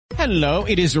Hello,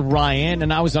 it is Ryan,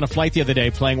 and I was on a flight the other day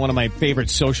playing one of my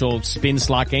favorite social spin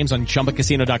slot games on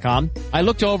ChumbaCasino.com. I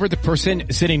looked over at the person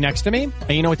sitting next to me, and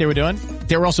you know what they were doing?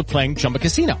 They were also playing Chumba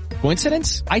Casino.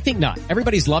 Coincidence? I think not.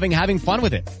 Everybody's loving having fun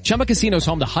with it. Chumba Casino is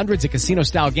home to hundreds of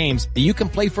casino-style games that you can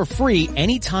play for free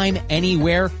anytime,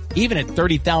 anywhere, even at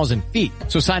 30,000 feet.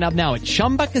 So sign up now at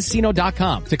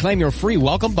ChumbaCasino.com to claim your free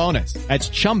welcome bonus. That's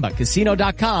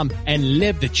ChumbaCasino.com and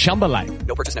live the Chumba life.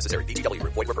 No purchase necessary. VGW.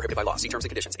 Void where prohibited by law. See terms and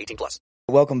conditions. 18+.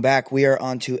 Welcome back. We are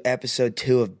on to episode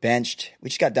 2 of Benched. We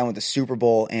just got done with the Super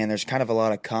Bowl, and there's kind of a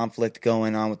lot of conflict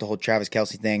going on with the whole Travis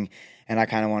Kelce thing, and I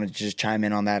kind of wanted to just chime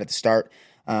in on that at the start.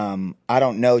 I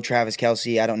don't know Travis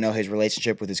Kelce. I don't know his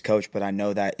relationship with his coach, but I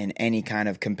know that in any kind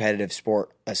of competitive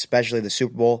sport, especially the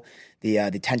Super Bowl, the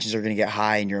tensions are going to get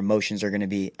high and your emotions are going to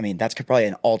be, I mean, that's probably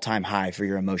an all-time high for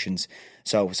your emotions.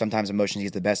 So sometimes emotions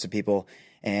get the best of people,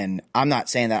 and I'm not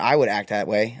saying that I would act that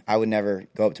way. I would never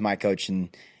go up to my coach and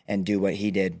do what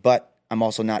he did, but I'm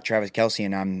also not Travis Kelce,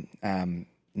 and I'm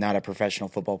not a professional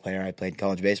football player. I played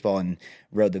college baseball and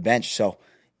rode the bench, so,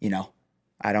 you know,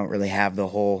 I don't really have the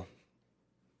whole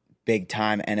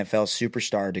big-time NFL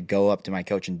superstar to go up to my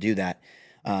coach and do that.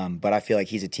 But I feel like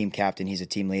he's a team captain, he's a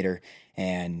team leader,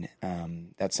 and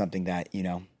that's something that, you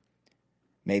know,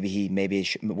 maybe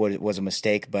it was a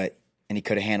mistake, and he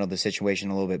could have handled the situation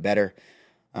a little bit better.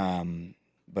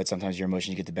 But sometimes your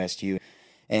emotions get the best of you.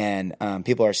 And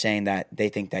people are saying that they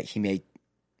think that he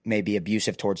may be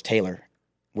abusive towards Taylor,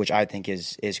 which I think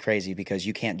is crazy, because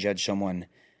you can't judge someone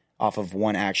off of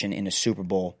one action in a Super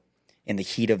Bowl in the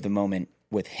heat of the moment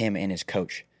with him and his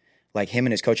coach. Like, him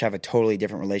and his coach have a totally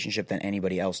different relationship than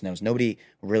anybody else knows. Nobody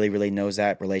really knows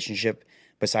that relationship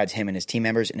besides him and his team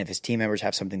members. And if his team members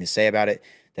have something to say about it,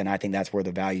 then I think that's where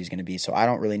the value is going to be. So I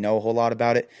don't really know a whole lot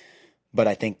about it, but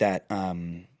I think that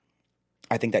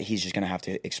he's just going to have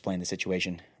to explain the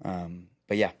situation.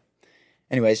 But yeah.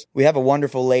 Anyways, we have a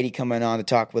wonderful lady coming on to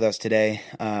talk with us today.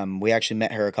 We actually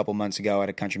met her a couple months ago at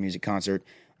a country music concert.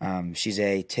 She's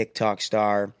a TikTok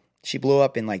star. She blew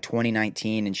up in like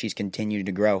 2019, and she's continued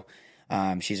to grow.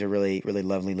 She's a really, really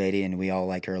lovely lady, and we all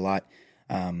like her a lot.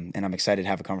 And I'm excited to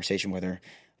have a conversation with her.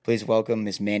 Please welcome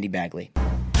Miss Mandi Bagley.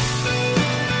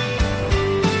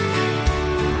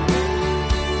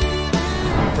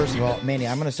 First of all, Mandi,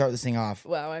 I'm going to start this thing off.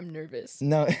 Wow, I'm nervous.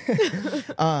 No.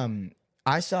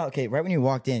 I saw, right when you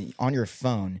walked in, on your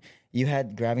phone, you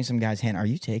had grabbing some guy's hand. Are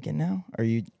you taken now? Are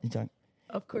you talking?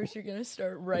 Of course, you're gonna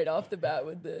start right off the bat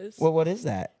with this. Well, what is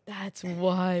that? That's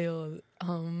wild.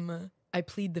 I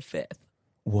plead the fifth.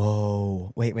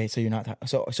 Whoa! Wait. So you're not.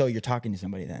 So you're talking to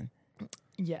somebody then?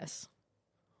 Yes.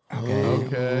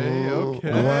 Okay. Whoa,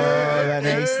 that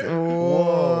makes.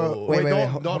 Whoa. Wait,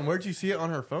 Dalton, where'd you see it on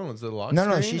her phone? Was it a lock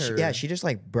screen? No. She just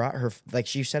like brought her, like,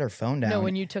 she set her phone down. No,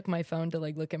 when you took my phone to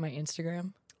like look at my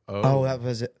Instagram. Oh, that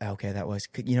was it. Okay, that was.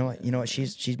 You know what?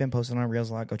 She's been posting on Reels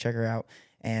a lot. Go check her out.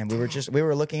 And we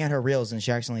were looking at her Reels, and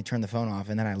she accidentally turned the phone off.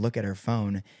 And then I look at her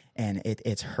phone, and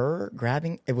it's her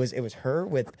grabbing. It was her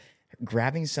with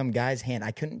grabbing some guy's hand.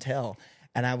 I couldn't tell,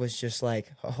 and I was just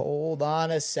like, hold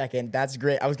on a second. That's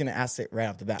great. I was gonna ask it right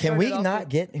off the bat. Can we not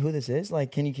get who this is?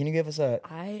 Like, can you give us a?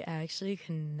 I actually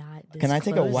cannot. Can I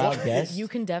take a wild guess? You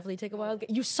can definitely take a wild guess.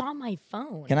 You saw my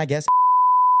phone. Can I guess?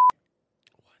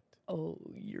 Oh,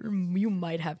 you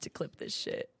might have to clip this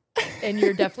shit. And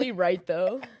you're definitely right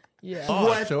though. Yeah.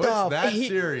 Oh, so it's that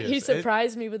serious. He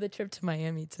surprised me with a trip to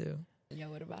Miami too. Yeah,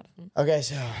 what about him? Okay,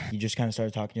 so you just kind of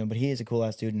started talking to him, but he is a cool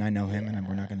ass dude, and I know him, and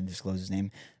we're not going to disclose his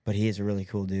name, but he is a really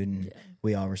cool dude, and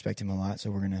we all respect him a lot. So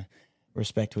we're going to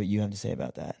respect what you have to say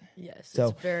about that. Yes, so,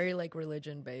 it's very like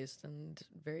religion based and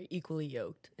very equally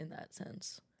yoked in that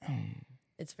sense.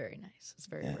 It's very nice. It's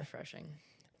very refreshing.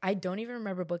 I don't even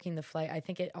remember booking the flight. I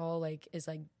think it all like is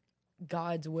like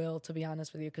God's will, to be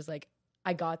honest with you, because like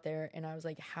I got there and I was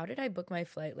like, how did I book my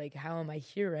flight? Like, how am I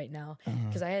here right now?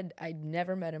 Because I'd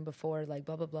never met him before, like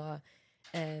blah, blah, blah.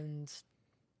 And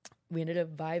we ended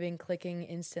up vibing, clicking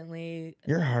instantly.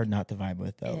 You're hard not to vibe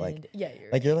with, though. And,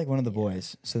 you're like one of the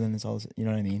boys. So then it's all, you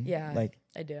know what I mean? Yeah, like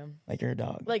I do. Like you're a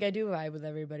dog. Like I do vibe with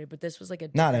everybody, but this was like a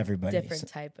not everybody different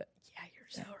type. Yeah,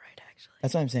 you're so right, actually.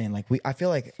 That's what I'm saying. Like I feel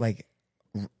like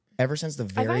ever since the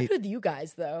very, I vibed with you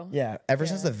guys though. Yeah, ever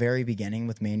since the very beginning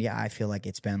with Mandi, I feel like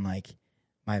it's been like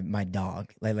my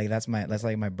dog. Like that's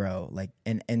like my bro. Like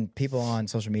and people on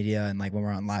social media and like when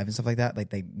we're on live and stuff like that, like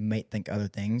they might think other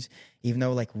things, even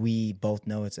though like we both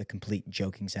know it's a complete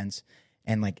joking sense.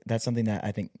 And like that's something that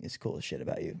I think is cool as shit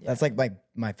about you. Yeah. That's like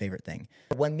my favorite thing.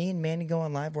 When me and Mandi go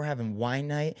on live, we're having wine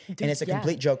night, and it's a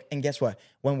complete joke. And guess what?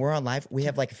 When we're on live, we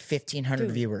have like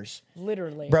 1,500 viewers.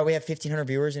 Literally, bro. We have 1,500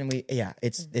 viewers, and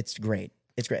it's great.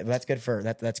 It's great. That's good for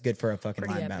that's good for a fucking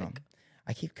Pretty line battle. epic.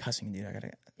 I keep cussing, dude. I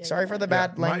gotta. Yeah, Sorry yeah. for the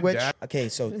bad my language. dad- Okay,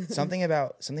 so something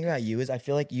about you is I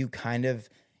feel like you kind of,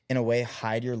 in a way,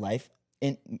 hide your life.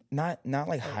 Not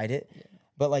like hide it,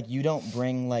 but like you don't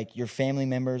bring like your family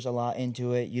members a lot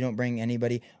into it. You don't bring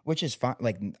anybody, which is fine.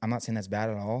 Like I'm not saying that's bad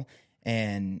at all.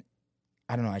 And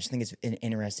I don't know. I just think it's an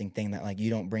interesting thing that like you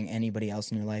don't bring anybody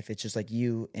else in your life. It's just like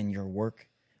you and your work,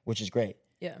 which is great.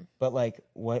 Yeah. But like,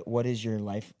 what is your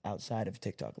life outside of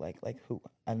TikTok? Like who?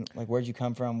 I don't, like, where'd you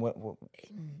come from? What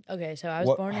Okay, so I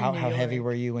was born in New York. How heavy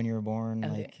were you when you were born?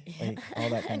 Okay. Like all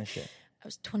that kind of shit. I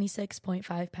was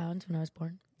 26.5 pounds when I was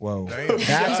born. Whoa, Damn.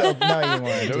 that's a no. You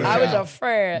weren't. dude. I was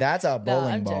afraid. That's a No,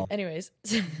 bowling I'm ball. Anyways,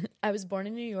 I was born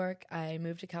in New York. I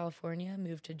moved to California,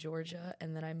 moved to Georgia,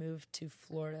 and then I moved to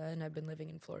Florida. And I've been living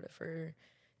in Florida for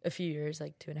a few years,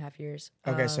 like 2.5 years.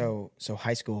 Okay, so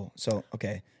high school. So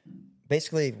okay,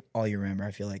 basically all you remember, I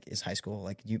feel like, is high school.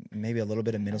 Like you maybe a little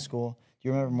bit of middle school. Do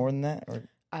you remember more than that? Or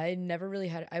I never really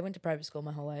had. I went to private school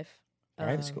my whole life.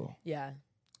 private school? Yeah,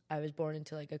 I was born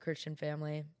into like a Christian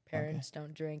family. Parents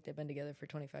don't drink. They've been together for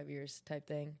 25 years, type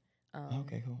thing.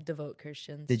 Okay, cool. Devout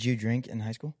Christians. Did you drink in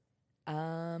high school?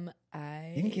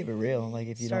 I You can keep it real. Like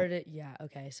if you started. Yeah,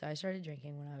 okay. So I started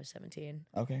drinking when I was 17.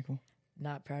 don't. Okay, cool.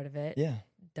 Not proud of it. Yeah.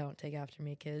 Don't take after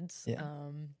me, kids. Yeah.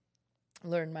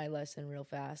 Learned my lesson real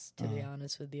fast, to be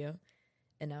honest with you.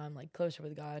 And now I'm like closer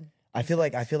with God. I feel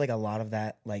like a lot of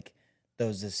that, like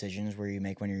those decisions where you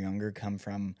make when you're younger, come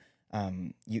from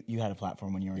you had a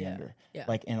platform when you were younger, yeah.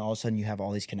 like, and all of a sudden you have all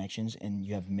these connections and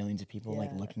you have millions of people like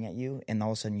looking at you, and all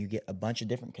of a sudden you get a bunch of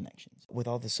different connections with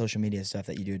all the social media stuff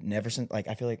that you do. And ever since, like,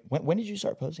 I feel like when did you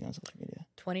start posting on social media?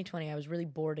 2020. I was really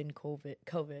bored in COVID.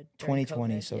 2020.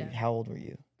 COVID, So yeah. how old were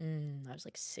you? I was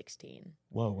like 16.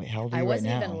 Whoa, wait, how old are I you right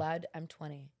wasn't now? even allowed. I'm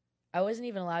 20. I wasn't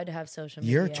even allowed to have social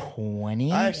media. You're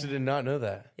 20. I actually did not know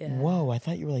that. Yeah. Whoa, I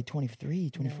thought you were like 23,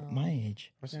 24, No. my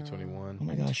age. I say 21. Oh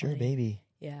my I'm gosh, you're a 20. baby.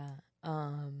 Yeah.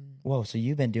 Whoa, so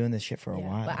you've been doing this shit for a Yeah,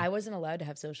 while. but I wasn't allowed to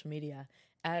have social media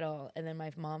at all. And then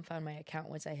my mom found my account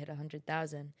once I hit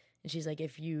 100,000, and she's like,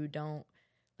 if you don't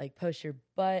like post your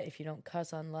butt, if you don't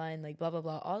cuss online, like blah blah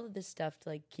blah, all of this stuff to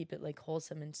like keep it like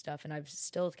wholesome and stuff. And I've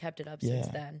still kept it up since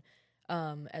then,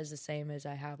 as the same as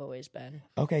I have always been.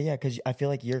 Okay, yeah, because I feel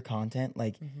like your content,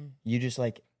 like, Mm-hmm. you just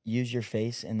like use your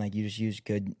face and like you just use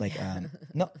good, like,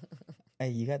 no. Hey,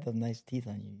 you got the nice teeth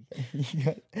on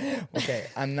you. Okay,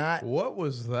 I'm not. What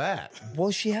was that?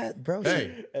 Well, she had, bro.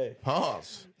 Hey,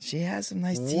 pause. She has some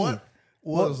nice teeth.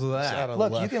 What was Out that? of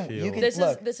Look, left you field. can This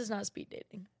look. is not speed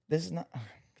dating. This is not.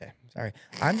 Okay, sorry.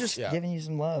 I'm just giving you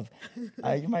some love.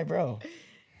 You're my bro.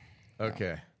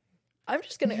 Okay. I'm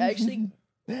just gonna actually.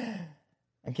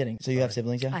 I'm kidding. So you have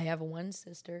siblings, yeah? I have one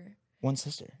sister. One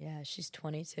sister. Yeah, she's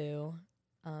 22.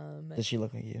 Does she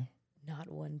look like you?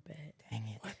 Not one bit. Dang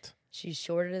it. What? She's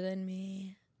shorter than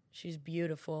me. She's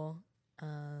beautiful,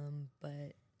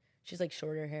 but she's like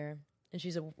shorter hair, and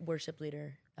she's a worship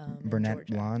leader. In Brunette,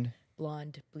 Georgia. blonde.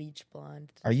 Blonde, bleach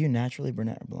blonde. Are you naturally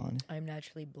brunette or blonde? I'm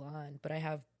naturally blonde, but I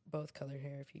have both colored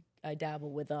hair. I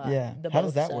dabble with Yeah. the How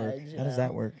both does that work? sides, you How does know?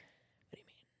 that work?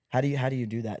 What do you mean? How do you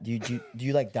do that? Do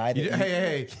you like dye the?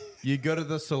 Hey, you go to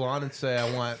the salon and say,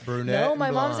 I want brunette. No, and my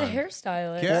mom's a blonde."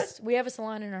 hairstylist. Yeah. We have a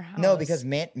salon in our house. No, because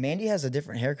Mandy has a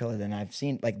different hair color than I've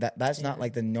seen. Like that's not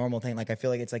like the normal thing. Like I feel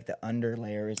like it's like the under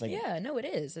layer is like. yeah, no, it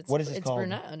is. It's, What is this it's called?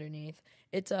 brunette underneath.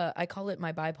 It's I call it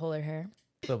my bipolar hair.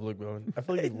 What's up, Luke Bowen? I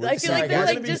feel like I feel like they're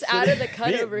like just out of the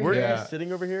cut over we're here. gonna be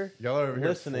sitting over here. Y'all are over here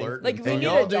listening. flirting. Like, we and need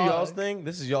y'all a do dog. y'all's thing.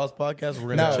 This is y'all's podcast.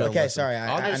 We're No, gonna chill. okay, listen. sorry.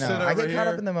 I'll I just know. sit I over get caught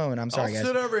up here. in the moment. I'm sorry, I'll guys.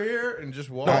 sit over here and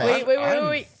just watch. Alright.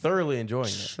 Wait. Thoroughly enjoying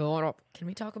it. Shut up. Can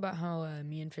we talk about how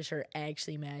me and Fish are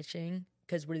actually matching?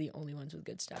 Because we're the only ones with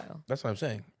good style. That's what I'm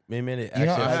saying. Me, man, it You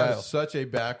know, actually I style. have such a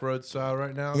backroad style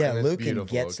right now. Yeah, and it's Luke can beautiful,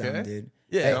 get okay? some, dude.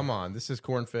 Yeah. Come on, this is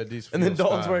corn-fed diesel. And then fuel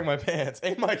Dalton's style. wearing my pants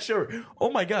and my shirt. Oh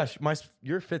my gosh,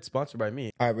 your fit sponsored by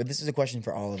me. All right, but this is a question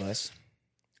for all of us.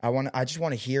 I just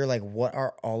want to hear like what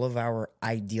are all of our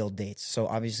ideal dates. So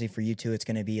obviously for you two, it's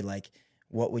going to be like,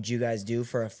 what would you guys do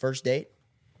for a first date?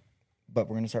 But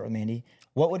we're going to start with Mandy.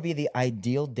 What would be the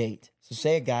ideal date? So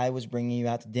say a guy was bringing you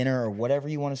out to dinner or whatever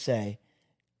you want to say.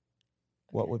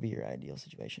 What would be your ideal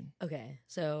situation? Okay,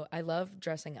 so I love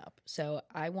dressing up. So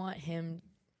I want him.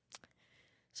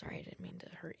 Sorry, I didn't mean to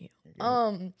hurt you.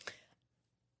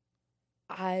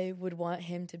 I would want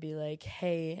him to be like,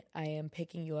 "Hey, I am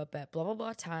picking you up at blah blah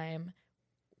blah time.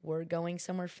 We're going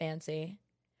somewhere fancy,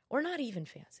 or not even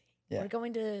fancy. Yeah. We're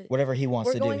going to Whatever he wants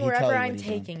We're to do. going He'd tell wherever you what I'm he's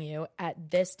doing. taking you at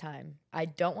this time. I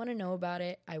don't want to know about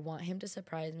it. I want him to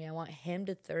surprise me. I want him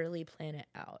to thoroughly plan it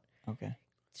out. Okay.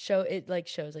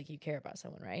 Shows like you care about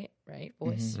someone, right? Right,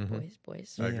 boys, Mm-hmm.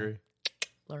 boys. I agree.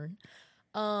 learn.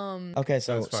 Okay,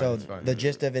 so That's fine, so that's fine. the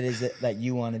gist of it is that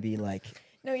you want to be like,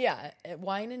 No, yeah,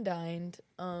 wine and dined.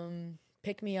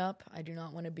 Pick me up. I do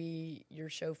not want to be your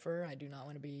chauffeur. I do not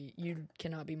want to be. You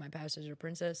cannot be my passenger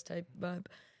princess type vibe.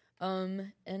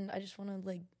 And I just want to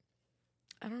like,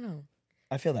 I don't know.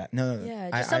 I feel that. No, Yeah,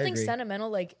 I just something agree. sentimental,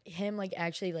 like him, like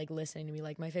actually like listening to me.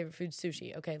 Like my favorite food's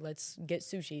sushi. Okay, let's get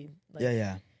sushi. Like,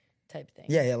 Yeah. Type thing.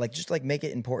 Yeah, like just like make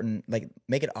it important, like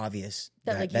make it obvious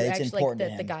That like you it's actually like important that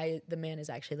to the him. guy, the man is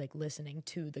actually like listening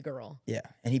to the girl. Yeah,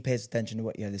 and he pays attention to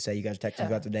what you have to say. You guys are texting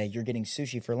about today. You're getting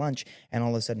sushi for lunch, and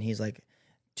all of a sudden he's like,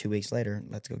 2 weeks later,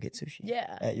 let's go get sushi.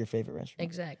 Yeah. At your favorite restaurant.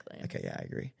 Exactly. Okay, yeah, I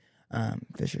agree.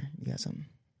 Fisher, you got something?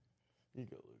 You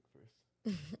go, Luke,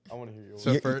 first. I want to hear yours.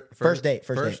 So First date.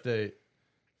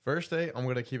 First date, I'm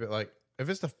gonna keep it like if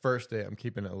it's the first date, I'm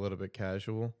keeping it a little bit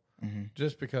casual,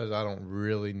 just because I don't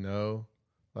really know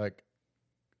like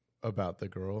about the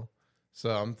girl. So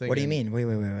I'm thinking. What do you mean? Wait.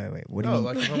 What do you mean?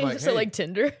 Like, if I'm like, So hey, like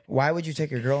Tinder. Why would you take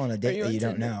your girl on a date you that on you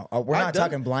don't Tinder? know? Oh, we're I've not done-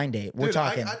 talking blind date. We're dude,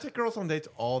 talking. I take girls on dates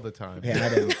all the time. Okay,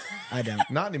 I don't.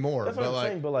 Not anymore. That's what but I'm like,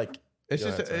 saying, but like, it's Go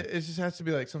just ahead, sorry. it just has to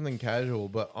be like something casual.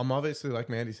 But I'm obviously like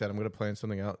Mandy said, I'm gonna plan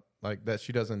something out like that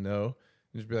she doesn't know,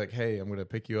 and just be like, hey, I'm gonna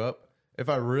pick you up. If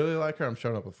I really like her, I'm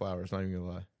showing up with flowers. Not even gonna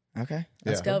lie. Okay.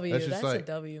 That's Yeah. W. That's That's, just a like,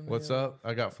 W. What's move. up?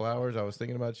 I got flowers. I was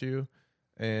thinking about you,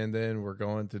 and then we're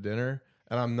going to dinner.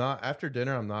 And I'm not after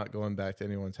dinner. I'm not going back to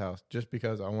anyone's house just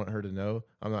because I want her to know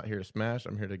I'm not here to smash.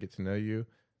 I'm here to get to know you.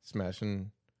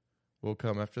 Smashing will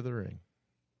come after the ring.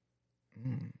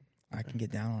 I can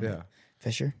get down on Yeah. it.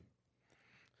 Fisher?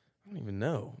 I don't even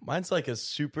know. Mine's like a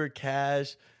super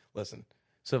cash. Listen,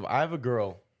 so if I have a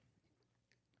girl,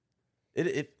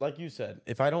 it like you said,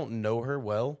 if I don't know her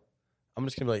well, I'm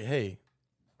just gonna be like, hey,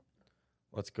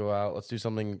 let's go out. Let's do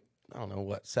something. I don't know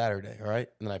what, Saturday, all right?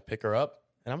 And then I pick her up,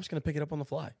 and I'm just gonna pick it up on the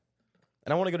fly.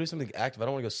 And I want to go do something active. I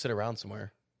don't want to go sit around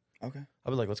somewhere. Okay.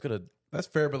 I'll be like, let's go to. That's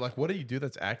fair, but like, what do you do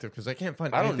that's active? Because I can't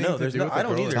find. I don't anything know. to There's do no. with I the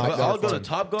don't girl either. that's But I'll go to fun.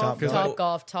 Top Golf. Top because Golf. Top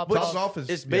golf. Top Which- Top golf. golf is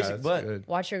It's yeah, basic, it's but- good.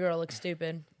 Watch your girl look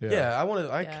stupid. Yeah, I want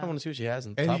to. I Yeah. kind of want to see what she has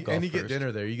in And Top you, Golf. and you get first.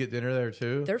 dinner there. You get dinner there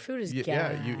too. Their food is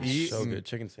Yeah, you gas. eat So and- good.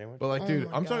 Chicken sandwich. But like, Oh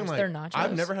dude, my I'm talking gosh, like their nachos?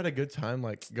 I've never had a good time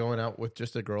like going out with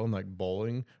just a girl and like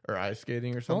bowling or ice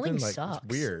skating or something. Bowling like sucks. it's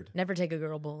weird. Never take a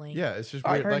girl bowling. Yeah, it's just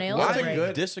All weird. right, her like, nails what are acti-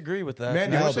 great. Disagree with that.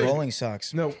 Mandy, No, what's a- bowling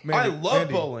sucks. No, Mandy, I love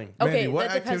Mandy, bowling. Mandy, Okay, what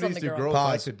that depends on activities the do girl. girls like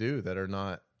Pause. to do that are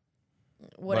not?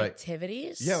 What Like-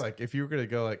 activities? Yeah, like if you were gonna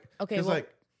go like, Okay, because well-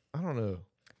 like I don't know.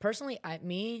 Personally, I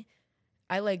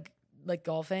like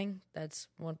golfing. That's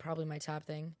probably my top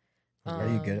thing. Are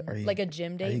you good? Are you like a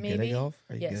gym date? Are you maybe. good at golf?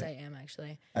 Are you Yes, good? I am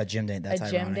actually. A gym date. That's a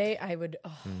gym ironic. date, I would.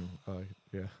 Oh,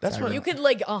 Yeah, That's what you could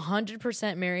like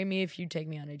 100% marry me if you take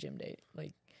me on a gym date.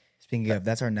 Like, Speaking of,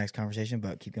 that's our next conversation.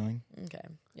 But keep going. okay,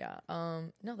 yeah.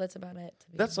 No, that's about it. To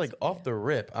be That's like honest off with the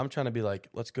rip. I'm trying to be like,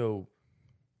 let's go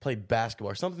play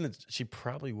basketball or something that she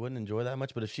probably wouldn't enjoy that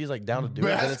much. But if she's like down to do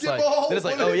it, then it's like,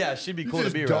 What oh if yeah, she'd be you cool to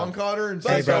just be around. dunk on her and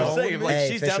That's say, what I'm "Go saying. home." Like, Hey,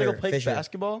 she's down to go Fisher, play Fisher.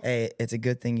 basketball. Hey, it's a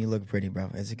good thing you look pretty,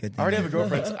 bro. It's a good thing. I already have a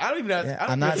girlfriend. I don't even have. Yeah, I don't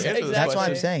I'm not. have to answer this That's what I'm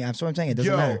question. saying. That's what I'm saying. It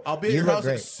doesn't Yo, matter. I'll be at you your look house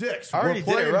great. at 6. I already We're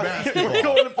did it. playing Right? basketball. We're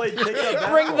going to play pickup you.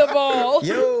 basketball. Bring the ball.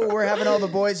 Yo, we're having all the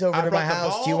boys over I to brought my the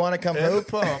house. ball Do you want to come and the hoop?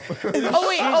 pump. Oh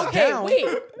wait, okay, down.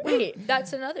 wait.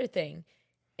 That's another thing.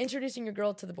 Introducing your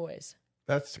girl to the boys.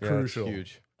 That's Yeah, crucial. That's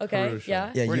huge. Okay, Crucial.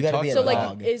 yeah. Yeah, We're you got to talking be a So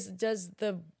about dog. like, does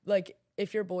the like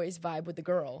if your boys vibe with the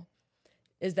girl,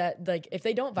 is that like if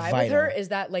they don't vibe with her, Vital. is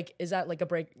that like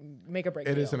a make or break?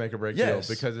 It deal? is a make or break Yes.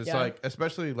 deal because it's Yeah. like,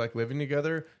 especially like living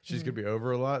together, she's gonna be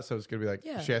over a lot, so it's gonna be like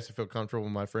Yeah. she has to feel comfortable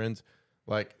with my friends,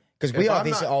 like Because we if I'm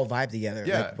obviously not- all vibe together.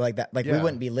 Yeah. Like that. Like we Yeah.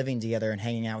 wouldn't be living together and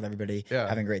hanging out with everybody, Yeah.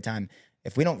 having a great time.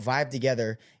 If we don't vibe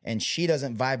together and she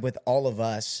doesn't vibe with all of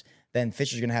us, then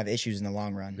Fisher's gonna have issues in the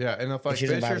long run. Yeah, and if like she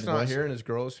doesn't vibe Fisher's with the not boys. here and his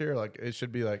girl's here, like it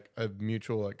should be like a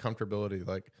mutual like comfortability.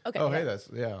 Like, Okay, oh yeah. hey, that's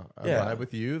I Yeah. vibe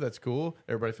with you. That's cool.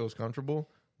 Everybody feels comfortable.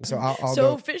 So I'll So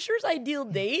go. Fisher's ideal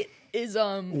date is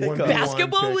One-on-one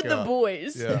basketball with the pickup.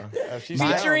 boys, Yeah, If she's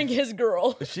featuring down, his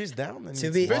girl. if she's down, then To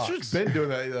it's be- locked. Fisher's been doing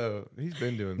that though. He's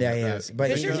been doing Yeah, that. he has.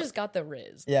 But Fisher he- just got the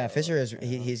riz. Yeah, Fisher is.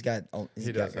 He's got. He's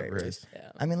He got does have great riz. riz.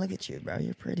 Yeah. I mean, look at you, bro.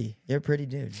 You're pretty. You're a pretty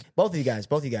dude. Both of you guys.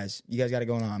 You guys got it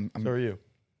going on. So are you?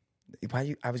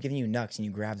 I was giving you nucks and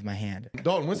you grabbed my hand.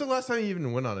 Dalton, when's the last time you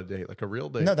even went on a date, like a real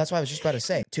date? No, that's what I was just about to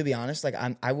say. To be honest, like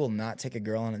I will not take a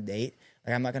girl on a date.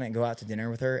 Like I'm not gonna go out to dinner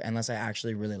with her unless I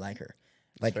actually really like her.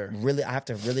 Like fair. really, I have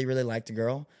to really, really like the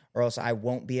girl, or else I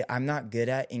won't be. I'm not good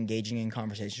at engaging in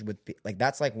conversations with. Like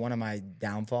that's like one of my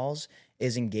downfalls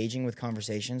is engaging with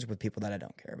conversations with people that I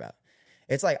don't care about.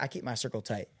 It's like I keep my circle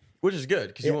tight. Which is good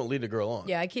because you won't lead a girl on.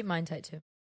 Yeah, I keep mine tight too.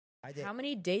 I did. How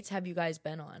many dates have you guys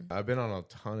been on? I've been on a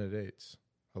ton of dates.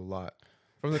 A lot.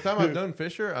 From the time I've known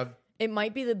Fisher, It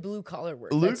might be the blue collar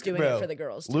work Luke, that's doing bro, it for the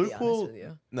girls. To Luke be honest will. with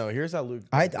you. No, here's how Luke.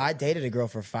 I dated a girl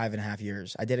for 5.5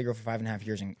 years. I dated a girl for 5.5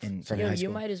 years in from Yo, high you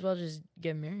school. might as well just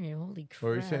get married. Holy crap! what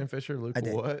were you saying, Fisher? Luke, I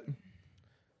did. what?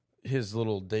 His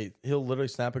little date. He'll literally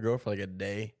snap a girl for like a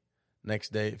day. Next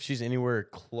day, if she's anywhere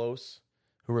close,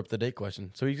 he'll rip the date question.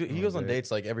 So he goes on date.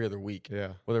 dates like every other week.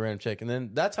 Yeah. With a random chick, and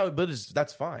then that's how. But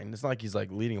that's fine. It's not like he's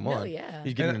like leading him No, on. yeah.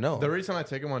 He's getting to know. The him. reason I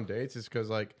take them on dates is because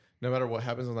like no matter what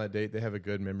happens on that date, they have a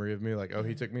good memory of me. Like, oh,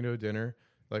 he took me to a dinner.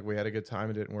 Like we had a good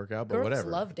time. It didn't work out, but Girls whatever.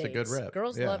 love It's dates. a good rep.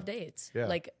 Girls Yeah. love dates. Yeah.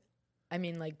 Like, I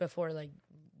mean, like before, like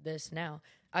this now.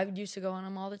 I used to go on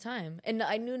them all the time, and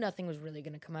I knew nothing was really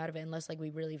going to come out of it unless like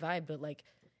we really vibe. But like,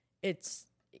 it's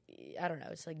I don't know.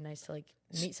 It's like nice to like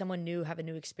meet someone new, have a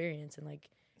new experience, and like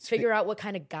figure out what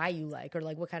kind of guy you like or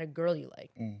like what kind of girl you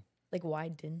like. Like, why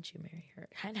didn't you marry her?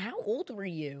 And how old were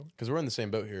you? Because we're in the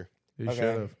same boat here. You Okay.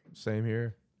 should have. Same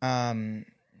here.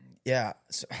 Yeah.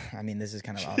 So, I mean, this is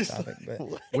kind of off topic,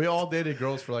 but We all dated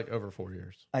girls for like over 4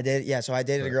 years. I did. Yeah. So I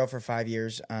dated a girl for 5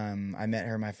 years. I met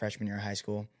her my freshman year of high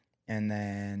school, and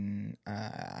then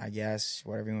I guess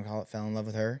whatever you want to call it, fell in love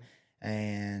with her,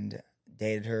 and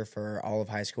dated her for all of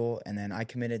high school, and then I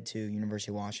committed to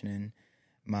University of Washington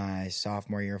my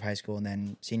sophomore year of high school, and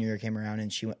then senior year came around,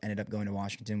 and she ended up going to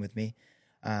Washington with me.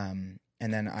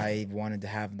 And then I wanted to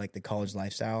have like the college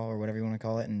lifestyle or whatever you want to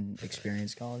call it, and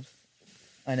experience college.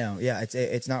 I know, yeah,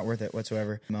 it's not worth it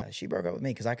whatsoever. She broke up with me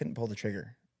because I couldn't pull the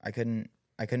trigger. I couldn't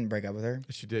break up with her.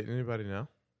 Is she dating anybody now?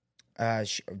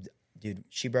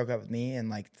 She broke up with me, and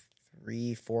like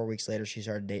 3-4 weeks later, she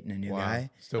started dating a new guy.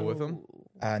 Still with him?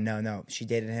 No, she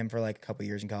dated him for like a couple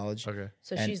years in college. Okay.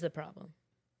 So And- she's the problem.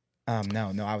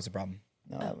 No, I was the problem.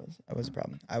 No, I was the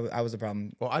problem. I was the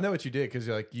problem. Well, I know what you did because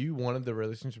like you wanted the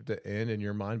relationship to end in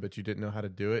your mind, but you didn't know how to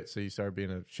do it, so you started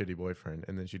being a shitty boyfriend,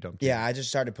 and then she dumped you. Yeah, I just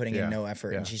started putting Yeah, in no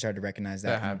effort, yeah. and she started to recognize that.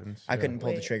 That and happens, I yeah. couldn't pull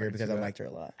the Wait. trigger I can because see I that. liked her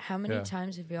a lot. How many Yeah.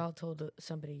 times have y'all told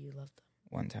somebody you loved them?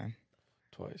 One time.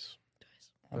 Twice.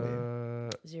 How about you?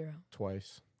 Zero.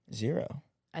 Twice. 0.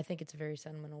 I think it's a very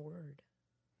sentimental word.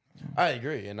 I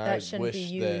agree, and I That shouldn't wish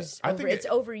be that. used. I think It's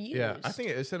overused. Yeah, I think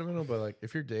it is sentimental, but like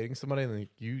if you're dating somebody and like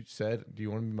you said, "Do you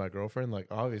want to be my girlfriend?" Like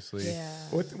obviously,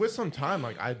 Yeah. with some time,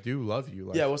 like I do love you.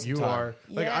 Like, Yeah, with some you time. are.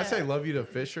 Like I Yeah. say, love you to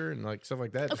Fisher and like stuff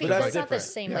like that. Okay, but, that's like, not the different.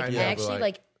 same. Yeah, Like, I know, I but,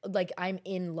 actually like I'm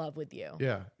in love with you.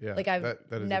 Yeah, yeah. Like I've that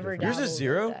is a never difference. Yours is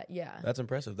dabbled 0? with that. Yeah, That's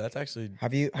impressive. That's actually. How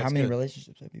That's many good.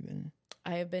 relationships have you been in?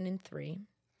 I have been in 3.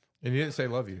 And you didn't say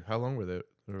love you. How long were the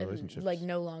and, relationships? like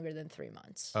no longer than 3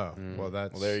 months. Oh, well,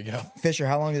 that's Well, there you go. Fisher,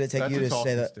 how long did it take That's you a to say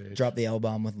talking that? stage. Drop the L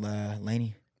bomb with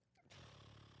Laney.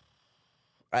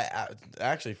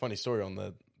 Actually, funny story on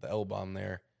the L bomb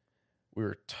there. We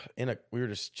were we were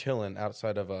just chilling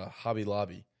outside of a Hobby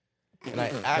Lobby, and I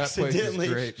That place is accidentally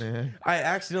great, man. I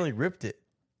accidentally ripped it.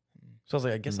 So I was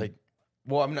like, I guess I.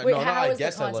 Well, I'm not. Wait, no, not how I was the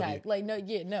guess I love you. contact? Like no,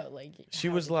 yeah, no, like She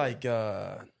how was did like,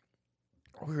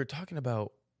 we were talking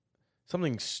about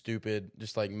something stupid,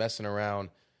 just like messing around,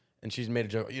 and she's made a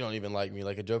joke. You don't even like me,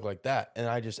 like a joke like that, and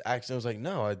I just accidentally was like,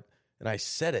 no, and I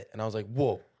said it, and I was like,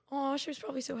 whoa. Oh, she was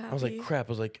probably so happy. I was like, crap.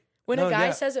 I was like, when no, a guy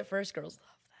yeah. says it first, girls love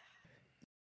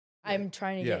that. I'm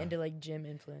trying to get Yeah. into like gym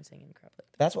influencing and crap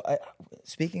like that. That's what.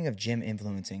 Speaking of gym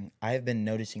influencing, I have been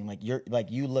noticing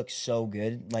you look so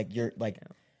good. Like you're like,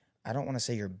 I don't want to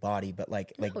say your body, but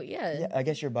like Oh, yeah. I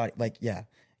guess your body. Like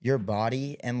your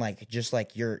body and like just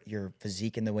like your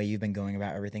physique and the way you've been going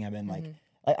about everything. I've been like,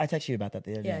 I texted you about that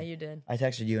the other Yeah, day. you did. I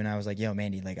texted you and I was like, yo,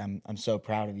 Mandy, like I'm so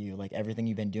proud of you. Like everything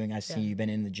you've been doing, I see you've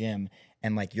been in the gym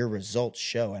and like your results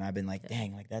show. And I've been like,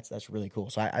 dang, like that's really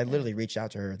cool. So I literally reached out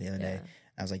to her the other day.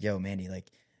 I was like, yo, Mandy, like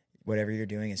whatever you're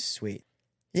doing is sweet.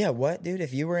 Yeah, what, dude?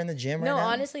 If you were in the gym right No, now,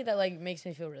 honestly, that like makes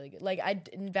me feel really good. Like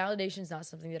validation is not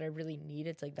something that I really need.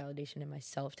 It's like validation in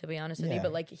myself, to be honest with you. Yeah.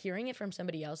 But like hearing it from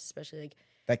somebody else, especially like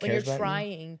that when you're cares about you?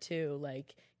 trying to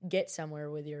like get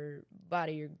somewhere with your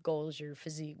body, your goals, your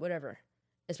physique, whatever,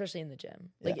 especially in the gym.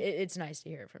 Like it's nice to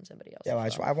hear it from somebody else. Yeah, well,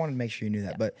 as well. I wanted to make sure you knew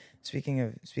that. But speaking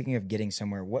of getting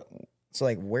somewhere,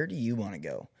 where do you want to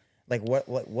go? Like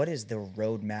what is the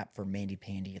roadmap for Mandy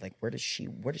Pandy? Like where does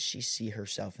she see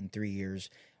herself in 3 years?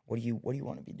 What do you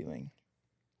want to be doing?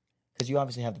 Because you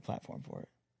obviously have the platform for it.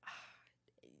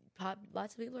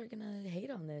 Lots of people are gonna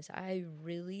hate on this. I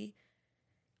really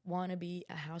want to be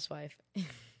a housewife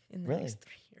in the Really? next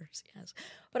 3 years. Yes,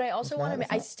 but I also That's want not-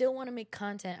 to. I still want to make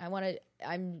content.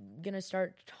 I'm gonna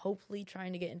start hopefully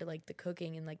trying to get into like the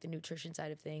cooking and like the nutrition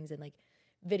side of things and like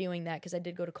videoing that because I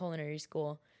did go to culinary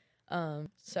school.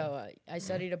 So I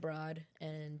studied abroad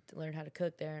and learned how to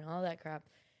cook there and all that crap.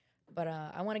 But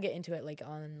I want to get into it like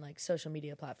on like social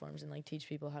media platforms and like teach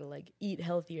people how to like eat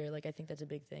healthier. Like I think that's a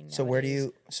big thing. So where do nowadays.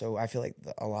 you? So I feel like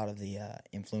a lot of the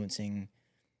influencing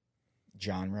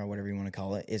genre, whatever you want to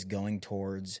call it, is going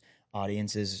towards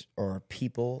audiences or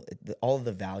people. All of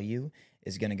the value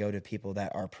is going to go to people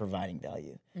that are providing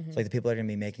value. So like the people that are going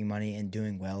to be making money and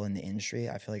doing well in the industry,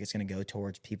 I feel like it's going to go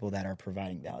towards people that are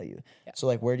providing value. Yeah. So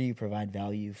like where do you provide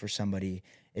value for somebody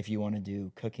if you want to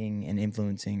do cooking and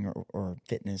influencing or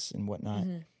fitness and whatnot?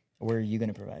 Where are you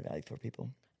going to provide value for people?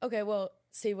 Okay, well,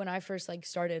 see, when I first like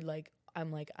started, like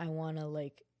I'm like I want to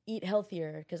like eat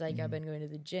healthier because like I've been going to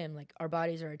the gym. Like our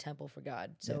bodies are a temple for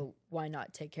God, so why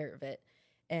not take care of it?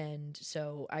 And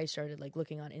so I started like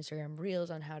looking on Instagram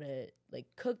Reels on how to like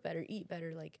cook better, eat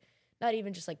better, like not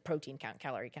even just like protein count,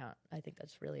 calorie count. I think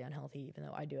that's really unhealthy, even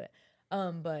though I do it.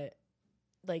 But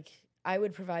like I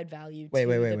would provide value to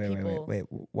the people. Wait.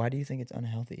 Why do you think it's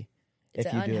unhealthy? It's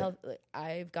if you do it? unhealthy. Like,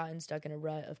 I've gotten stuck in a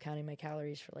rut of counting my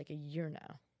calories for like a year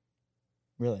now.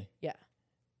 Really? Yeah.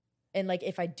 And like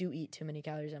if I do eat too many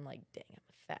calories, I'm like, dang, I'm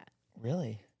fat.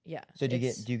 Really? Yeah. So do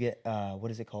you get what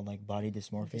is it called, like body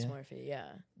dysmorphia? Dysmorphia? Yeah.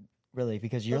 Really?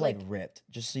 Because you're like- like ripped.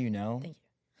 Just so you know, Thank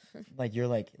you. like you're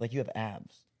like you have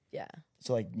abs. Yeah.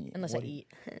 So like Unless what I do you- eat.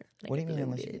 Like What do you a mean?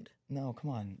 Unless you, bloated- no,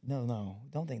 come on, no,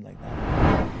 don't think like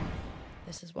that.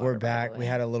 This is water, We're by the back. way. We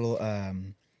had a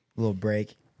little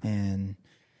break, and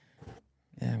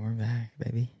yeah, we're back,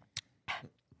 baby.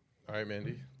 All right,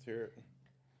 Mandy, let's hear it.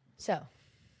 So,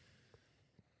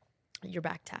 your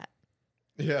back tat.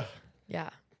 Yeah, Yeah.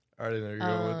 I already know you're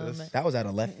going with this. That was out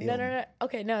of left field. No.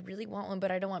 Okay, no. I really want one,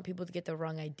 but I don't want people to get the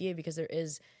wrong idea because there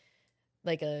is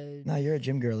like a. No, you're a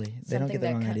gym girly. They don't Something get the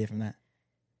that wrong idea from that.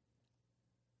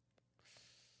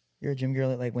 You're a gym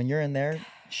girly. Like when you're in there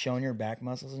showing your back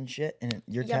muscles and shit, and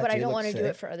your Yeah, but I tattoo don't looks want to do sick.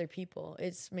 it for other people.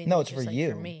 It's mainly No, it's just for like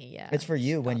you. For me, yeah. It's for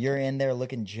you when Stop you're it. in there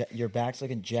looking, your back's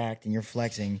looking jacked and you're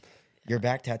flexing. Your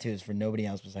back tattoo is for nobody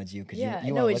else besides you. Cause Yeah,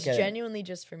 you no, wanna it's look at it. genuinely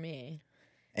just for me.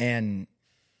 And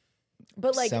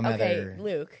But like, Some okay, other-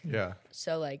 Luke. Yeah,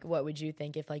 So like, what would you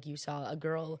think if like you saw a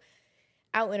girl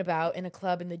out and about in a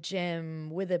club in the gym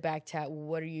with a back tat?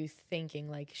 What are you thinking?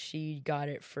 Like she got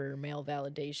it for male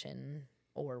validation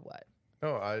or what?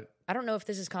 no, I don't know if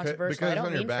this is controversial. because I it's don't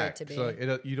on your mean for it back, to be. so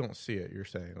like, you don't see it. You're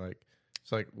saying like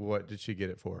it's like what did she get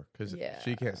it for? Because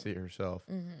she can't see it herself.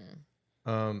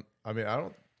 I mean, I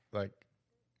don't like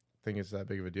think it's that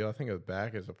big of a deal. I think a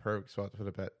back is a perfect spot to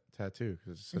put a tattoo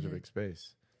because it's such a big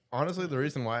space. Honestly, the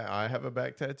reason why I have a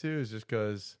back tattoo is just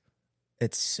because.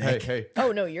 it's sick. Hey,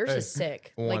 Oh no, yours Hey, is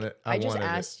sick. want Like it. I I just wanted it.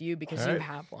 asked you because you Alright.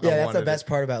 have one. Yeah, I that's the wanted best it.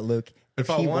 part about Luke. If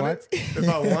I he want wants- it, if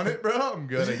I want it, bro, I'm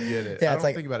gonna get it. Yeah, I it's don't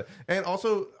like- think about it. And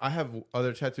also, I have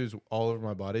other tattoos all over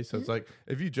my body, so it's like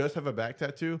if you just have a back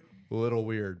tattoo, a little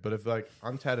weird. But if like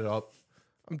I'm tatted up,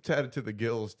 I'm tatted to the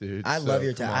gills, dude. I So, love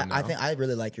your come tattoo. on I now. think I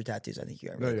really like your tattoos. I think you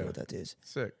got really yeah. cool tattoos.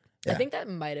 sick. Yeah. I think that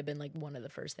might have been like one of the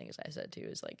first things I said too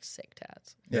is like sick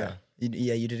tats. Yeah,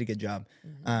 you did a good job.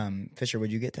 Fisher,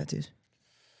 would you get tattoos?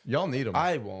 Y'all need them.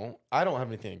 I won't. I don't have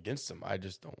anything against them. I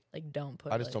just don't. Like don't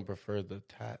put. I just like- don't prefer the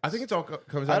tats. I think it's all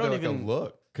comes I down to don't like even- a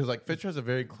look because like Fisher has a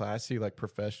very classy, like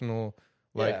professional,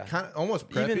 like Yeah. kind of almost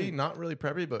preppy, Even- not really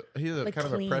preppy, but he's a Like kind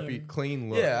of a preppy, clean. clean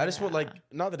look. Yeah, I just want like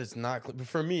not that it's not. But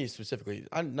for me specifically,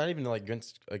 I'm not even like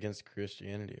against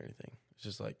Christianity or anything. It's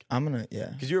just like I'm gonna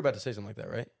because you were about to say something like that,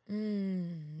 right?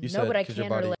 You no, but I 'cause your can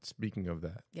body- relate. Speaking of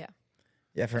that, Yeah.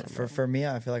 Yeah, for me,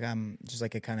 I feel like I'm just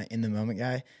like a kind of in the moment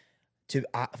guy.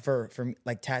 For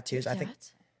like tattoos, I think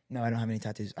Tats? no, I don't have any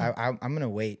tattoos. I'm gonna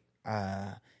wait.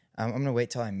 I'm gonna wait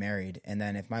till I'm married, and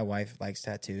then if my wife likes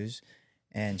tattoos,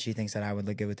 and she thinks that I would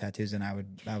look good with tattoos, then I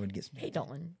would get some. Hey,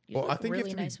 Dalton, you Well, I look think you have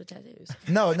really to be- nice with tattoos.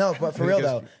 No, but for real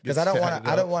Gets- though, because I gets don't want tatted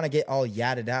to. I don't up. want to get all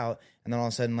yadded out, and then all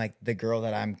of a sudden, like the girl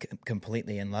that I'm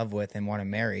completely in love with and want to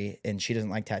marry, and she doesn't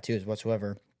like tattoos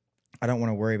whatsoever. I don't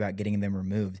want to worry about getting them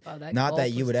removed. Oh, that Not that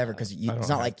gulp you was would ever, loud. because I it's don't not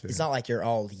have like to. it's not like you're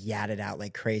all yadded out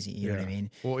like crazy. You know what I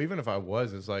mean? Well, even if I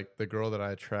was, it's like the girl that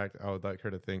I attract, I would like her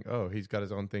to think, oh, he's got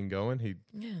his own thing going. He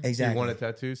Exactly. wanted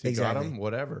tattoos. He Exactly. got them.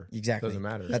 Whatever. Exactly. Doesn't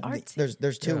matter. That- artsy.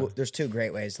 there's two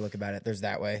great ways to look about it. There's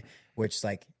that way, which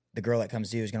like the girl that comes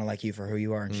to you is gonna like you for who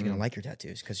you are, and she's gonna like your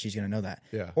tattoos because she's gonna know that.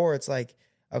 Yeah. Or it's like,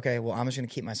 okay, well, I'm just gonna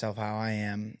keep myself how I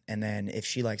am, and then if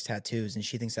she likes tattoos and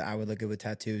she thinks that I would look good with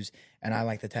tattoos, and I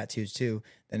like the tattoos too,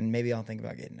 then maybe I'll think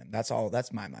about getting them. That's all.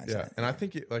 That's my mindset. Yeah. And I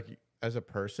think like as a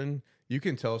person, you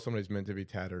can tell if somebody's meant to be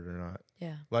tattered or not.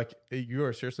 Yeah. Like you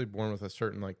are seriously born with a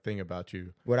certain like thing about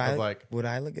you. Would I of, like would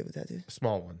I look good with tattoos?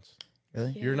 small ones?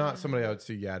 Really? You're not somebody I would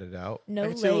see yadded out. No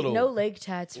can see a leg, little- no leg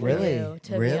tats for Really? you.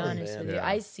 To Really? be honest with you, Yeah.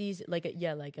 I see like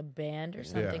a band or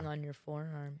something on your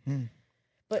forearm.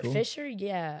 But Cool. Fisher,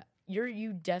 yeah,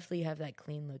 you definitely have that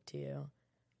clean look to you.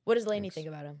 What does Lainey Thanks. think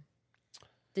about him?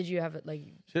 Did you have it like?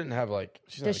 She didn't have like.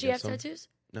 Does she have tattoos?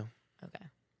 No. Okay.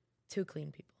 Two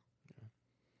clean people.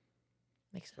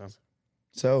 Makes sense.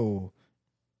 So,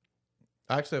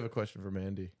 I actually have a question for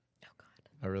Mandy. Oh God,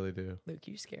 I really do. Luke,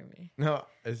 you scare me. No,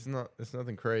 it's not. It's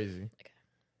nothing crazy. Okay.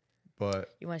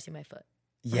 But You want to see my foot?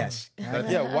 yes.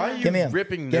 Yeah, why are you Give me 'em.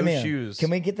 ripping Give me no 'em. shoes? Can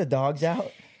we get the dogs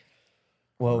out?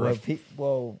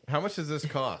 Whoa. how much does this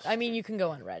cost? I mean, you can go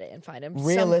on Reddit and find them.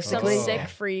 Realistically- some sick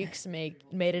freaks made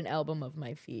an album of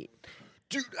my feet.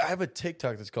 Dude, I have a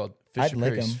TikTok that's called I'd Fisher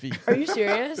lick Perry's 'em. feet. Are you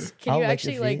serious? Can I'll you lick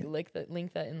actually your feet.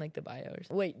 link that in like the bio?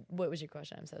 Wait, what was your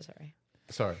question? I'm so sorry.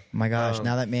 Sorry. My gosh,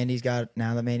 now that Mandy's got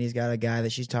a guy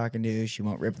that she's talking to, she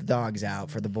won't rip the dogs out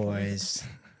for the boys.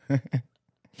 Dude,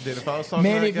 if I was talking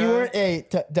Man, to if that you guy, weren't, hey,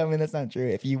 tell me that's not true.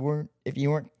 If you weren't,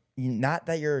 not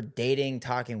that you're dating,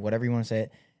 talking, whatever you want to say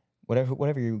it,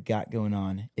 whatever you got going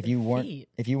on. If you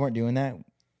feet. weren't doing that,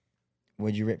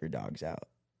 would you rip your dogs out?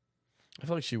 I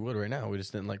feel like she would right now. We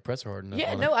just didn't like press her hard enough.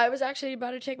 Yeah, on no, it. I was actually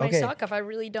about to take my Okay. sock off. I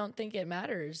really don't think it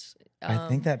matters. I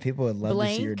think that people would love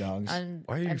to see your Blank, dogs.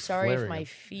 Why are you I'm sorry if flaring my them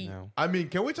feet. now? I mean,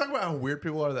 can we talk about how weird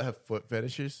people are that have foot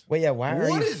fetishes? Wait, yeah, why are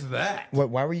What you? is that?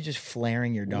 Why were you just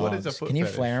flaring your dogs? What is a foot Can you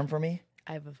fetish? flare them for me?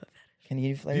 I have a foot fetish. Can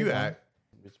you flare? Do you your dog? act?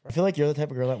 I feel like you're the type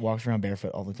of girl that walks around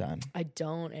barefoot all the time. I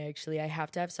don't actually. I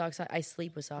have to have socks on. I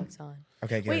sleep with socks on.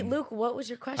 Okay, good. Wait, Luke, what was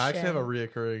your question? I actually have a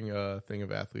reoccurring thing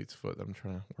of athlete's foot that I'm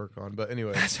trying to work on. But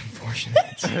anyway, That's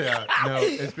unfortunate. yeah, no,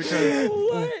 it's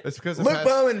because the Luke past,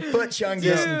 Bowman, foot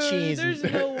chungus and cheese. there's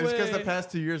no it's because the way.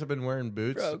 past 2 years I've been wearing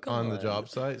boots Bro, come on the on. job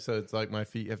site, so it's like my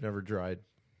feet have never dried.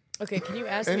 Okay, can you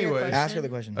ask me your Anyway. question? Ask her the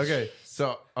question. Okay,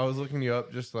 so I was looking you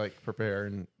up just like prepare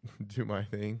and do my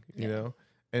thing, you know,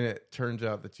 and it turns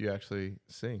out that you actually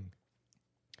sing.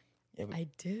 Yeah, we I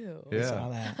do. Yeah. saw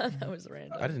that. That was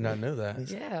random. I did not know that.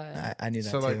 Yeah. I knew that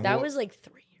So, too. like, That What- was like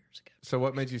 3 years ago. So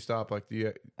what made you stop? Like, do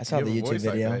you? I saw you have the a YouTube voice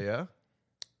like video. that, yeah.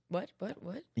 What?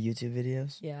 The YouTube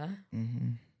videos. Yeah.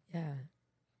 Mm-hmm.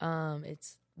 Yeah.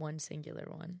 It's one singular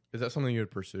one. Is that something you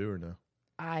would pursue or no?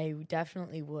 I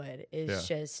definitely would. It's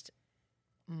just,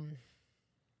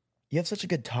 You have such a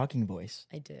good talking voice.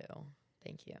 I do.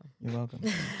 Thank you. You're welcome.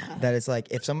 That it's like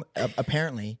if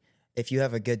apparently if you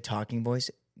have a good talking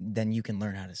voice, then you can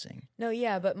learn how to sing. No,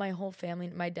 yeah, but my whole family,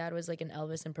 my dad was like an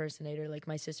Elvis impersonator. Like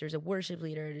my sister's a worship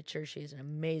leader at a church. She has an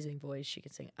amazing voice. She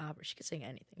can sing opera. She can sing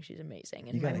anything. She's amazing.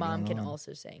 And You my got it mom going can on.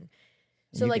 also sing.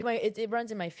 So You like could- it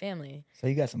runs in my family. So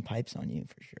you got some pipes on you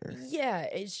for sure. Yeah,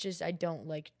 it's just I don't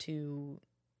like to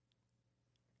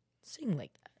sing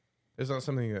like that. It's not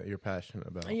something that you're passionate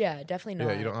about. Yeah, definitely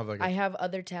not. Yeah, you don't have like. I have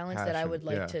other talents that I passion, would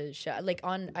like yeah. to show. Like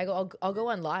I'll go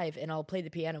on live and I'll play the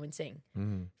piano and sing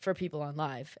for people on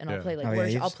live, and I'll Yeah. play like Oh, yeah,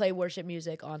 worship. you've I'll s- play worship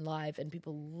music on live, and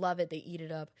people love it. They eat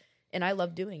it up, and I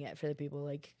love doing it for the people.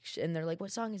 Like, and they're like,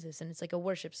 "What song is this?" And it's like a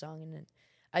worship song, and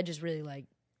I just really like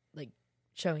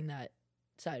showing that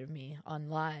side of me on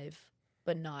live,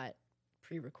 but not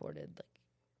pre-recorded. Like,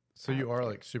 So you are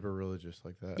like super religious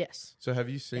like that. yes, So have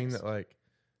you seen Yes. that like,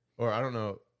 or I don't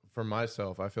know, for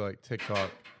myself, I feel like TikTok.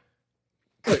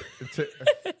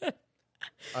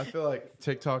 I feel like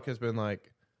TikTok has been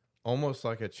like almost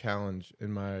like a challenge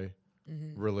in my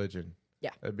religion.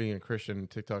 Yeah. Being a Christian,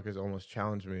 TikTok has almost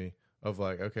challenged me of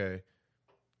like, okay,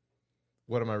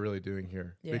 what am I really doing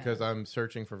here? Yeah. Because I'm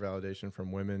searching for validation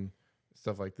from women,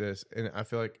 stuff like this. And I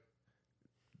feel like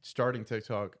starting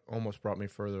TikTok almost brought me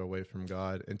further away from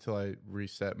God until I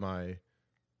reset my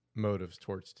motives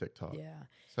towards TikTok. yeah.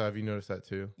 So have you noticed that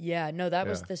too? Yeah, no, that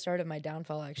was Yeah. the start of my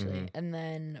downfall actually. Mhm. And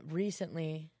then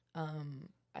recently,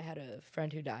 I had a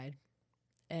friend who died,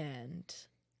 and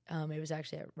it was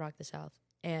actually at Rock the South,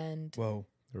 and Whoa.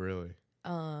 Really?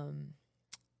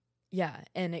 yeah,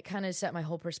 and it kind of set my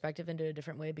whole perspective into a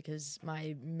different way because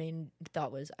my main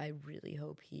thought was, I really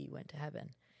hope he went to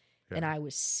heaven, and Yeah. I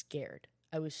was scared.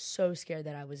 I was so scared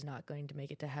that I was not going to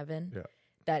make it to heaven. Yeah.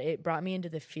 That it brought me into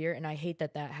the fear, and I hate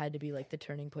that had to be like the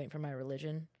turning point for my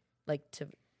religion, like to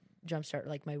jumpstart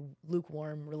like my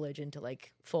lukewarm religion to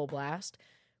like full blast.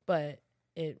 But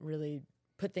it really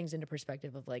put things into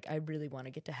perspective of like I really want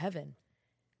to get to heaven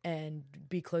and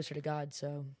be closer to God.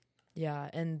 So yeah,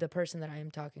 and the person that I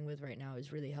am talking with right now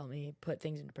has really helped me put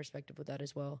things into perspective with that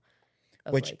as well.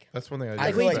 Of Which- like, That's one thing I I like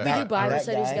feel we, like we that- do Bible that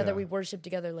studies guy- together, Yeah. we worship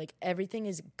together, like everything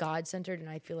is God centered, and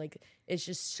I feel like it's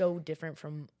just so different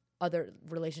from other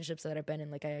relationships that I've been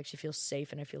in. Like I actually feel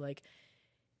safe, and I feel like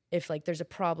if like there's a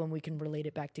problem, we can relate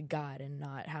it back to God and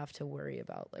not have to worry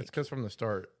about It's like because from the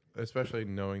start, especially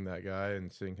knowing that guy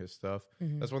and seeing his stuff,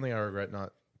 Mm-hmm. that's one thing I regret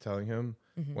not telling him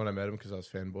when I met him because I was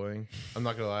fanboying. I'm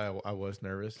not gonna lie, I was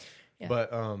nervous, Yeah.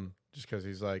 but just because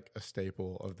he's like a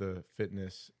staple of the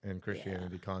fitness and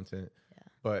Christianity content. Yeah.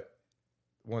 But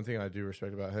one thing I do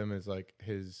respect about him is like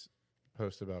his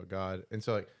post about God. And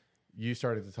so like you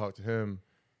started to talk to him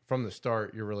from the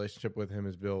start, your relationship with him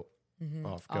is built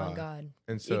off God. On God.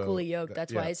 And so Equally yoked.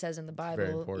 That's why it says in the very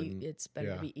Bible, important. it's better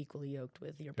Yeah. to be equally yoked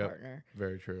with your Yep. partner.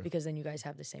 Very true. Because then you guys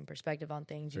have the same perspective on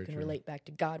things. You Very can true. relate back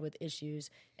to God with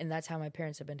issues. And that's how my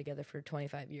parents have been together for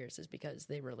 25 years, is because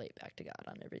they relate back to God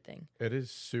on everything. It is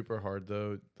super hard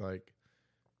though, like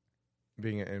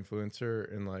being an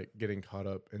influencer and like getting caught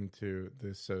up into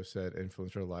this so said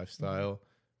influencer lifestyle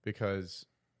because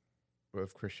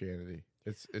of Christianity.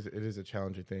 It is a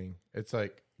challenging thing. It's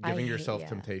like giving yourself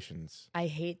temptations. I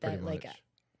hate that, pretty much.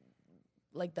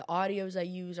 like the audios I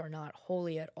use are not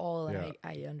holy at all, and Yeah.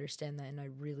 I understand that, and I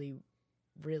really,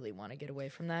 really want to get away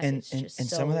from that. And It's just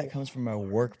some of that comes from a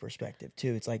work perspective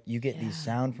too. It's like you get these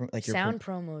sound from like your sound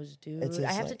promos, dude. It's I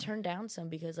just have to like- turn down some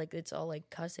because like it's all like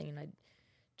cussing, and I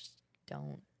just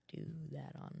don't do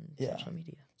that on social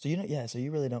media. So so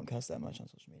you really don't cuss that much on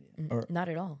social media, or Not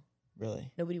at all.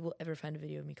 really, Nobody will ever find a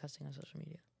video of me cussing on social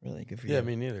media. really good for you. Yeah,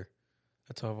 me neither.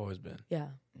 That's how I've always been. Yeah.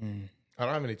 I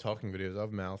don't have any talking videos.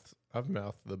 I've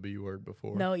mouthed the B word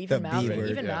before. No, even The B mouthing, word.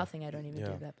 even Yeah. mouthing, I don't even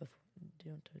Yeah. do that before.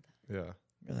 Don't do that. Yeah.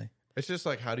 Really. It's just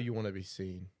like, how do you want to be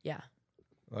seen? Yeah,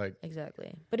 Like,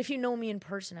 exactly. But if you know me in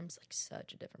person, I'm just like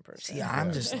such a different person. See,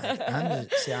 I'm just like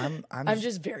I'm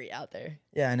just very out there.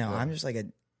 Yeah, I know. I'm just like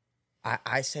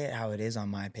I say it how it is on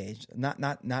my page. Not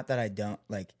that I don't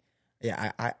like.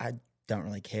 Yeah, I don't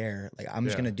really care. Like I'm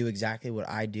just Yeah. gonna do exactly what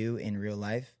I do in real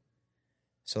life.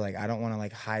 So like I don't want to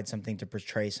like hide something to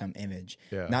portray some image.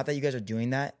 Yeah. Not that you guys are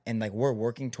doing that, and like we're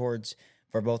working towards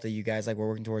for both of you guys. Like we're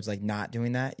working towards like not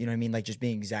doing that. You know what I mean? Like just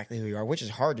being exactly who you are, which is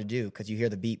hard to do because you hear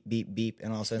the beep beep beep,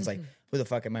 and all of a sudden it's like, who the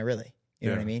fuck am I really? You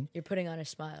know what I mean? You're putting on a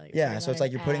smile. You're Yeah, putting so it's on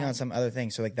like an you're putting on act. some other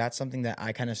thing. So like that's something that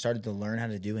I kind of started to learn how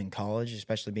to do in college,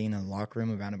 especially being in a locker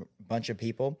room around a bunch of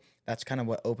people. That's kind of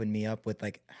what opened me up with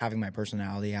like having my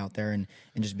personality out there and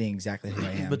just being exactly who I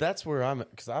am. But that's where I'm,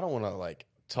 because I don't want to like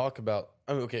talk about.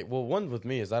 I mean, okay, well, one with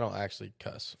me is I don't actually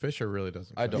cuss. Fisher really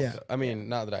doesn't. I don't. Yeah. I mean,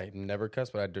 not that I never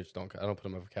cuss, but I just don't. I don't put it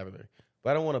in my vocabulary.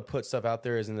 But I don't want to put stuff out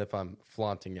there as if I'm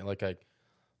flaunting it. Like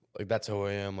that's who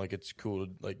I am. Like it's cool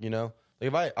to like Like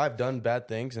if I've done bad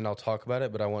things and I'll talk about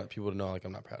it, but I want people to know like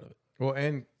I'm not proud of it. Well,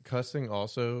 and cussing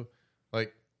also,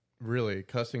 like, really,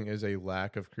 cussing is a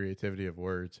lack of creativity of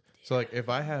words. So, like, if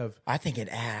I have I think it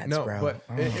adds, no, bro. but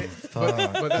Oh,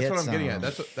 but that's Get what I'm getting some.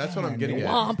 at. That's what I'm getting at.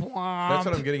 Womp womp. That's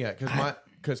what I'm getting at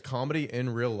because comedy in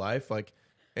real life, like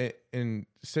in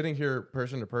sitting here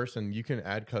person to person, you can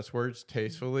add cuss words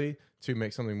tastefully to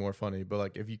make something more funny. But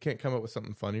like if you can't come up with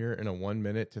something funnier in a 1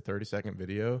 minute to 30-second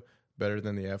video, better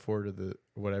than the F word or the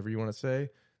whatever you want to say,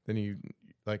 then you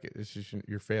like it's just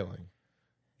you're failing.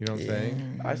 You know what I'm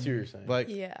saying? I see what you're saying. Like,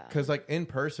 Yeah. because like in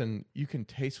person, you can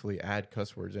tastefully add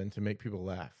cuss words in to make people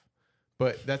laugh,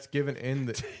 but that's given in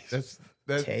the that's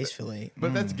tastefully.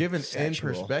 but that's given sexual.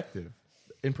 in perspective.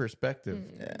 In perspective,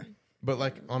 Yeah. But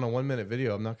like on a 1 minute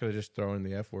video, I'm not gonna just throw in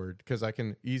the F word because I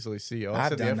can easily see. Oh, I I've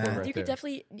said the done F word that. right You could there.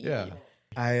 definitely. Yeah.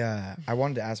 I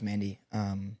wanted to ask Mandy.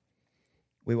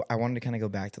 I wanted to kind of go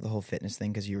back to the whole fitness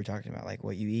thing because you were talking about like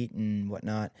what you eat and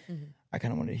whatnot. I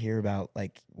kind of wanted to hear about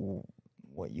like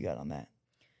what you got on that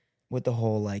with the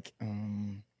whole like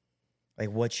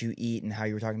what you eat and how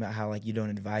you were talking about how like you don't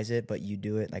advise it but you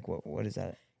do it. Like what is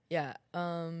that? Yeah.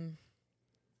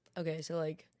 Okay, so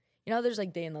like there's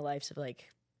like day in the lives of like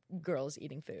girls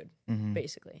eating food, Mm-hmm.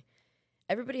 basically.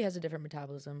 Everybody has a different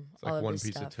metabolism. It's like all of one this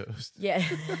piece stuff. of toast.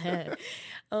 Yeah.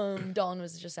 Dawn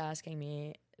was just asking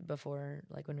me before,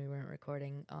 like when we weren't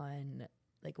recording, on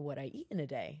like what I eat in a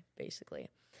day, basically.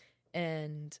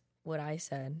 And what I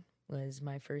said was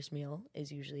my first meal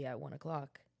is usually at 1:00,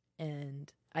 and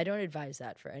I don't advise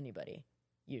that for anybody,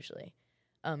 usually.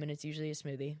 And it's usually a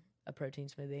smoothie, a protein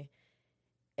smoothie.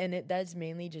 And that's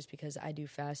mainly just because I do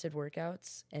fasted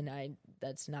workouts, and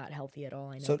that's not healthy at all.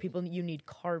 I know So- people, you need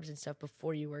carbs and stuff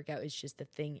before you work out. It's just the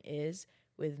thing is,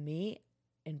 with me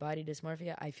and body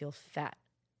dysmorphia, I feel fat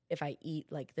if I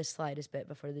eat like the slightest bit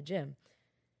before the gym.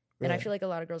 And I Really? feel like a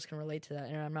lot of girls can relate to that.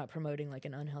 And I'm not promoting like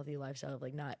an unhealthy lifestyle of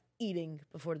like not eating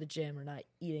before the gym or not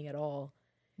eating at all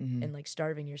Mm-hmm. and like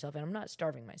starving yourself. And I'm not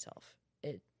starving myself.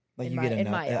 Like in you my, get in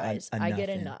enough, my eyes, I get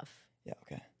in. enough. Yeah.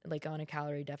 Okay. Like on a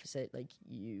calorie deficit, like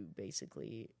you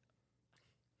basically.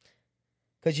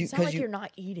 Because It's not like you're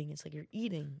not eating. It's like you're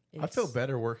eating. I feel It's-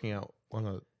 better working out on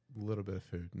a little bit of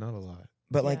food, not a lot.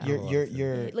 But like Yeah.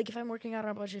 you're Like if I'm working out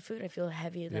on a bunch of food, I feel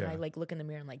heavy. Then Yeah. I like look in the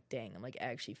mirror and like, dang, I'm like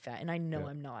actually fat, and I know Yeah.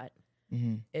 I'm not.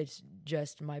 mm-hmm. It's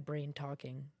just my brain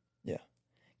talking.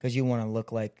 because you want to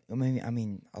look like. I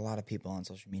mean, a lot of people on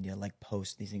social media like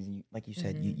post these things. And like you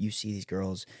said, you see these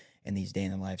girls in these day in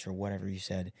their lives or whatever you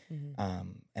said,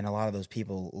 and a lot of those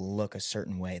people look a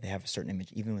certain way. They have a certain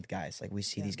image. Even with guys, like we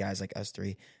see these guys, like us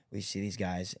three, we see these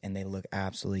guys, and they look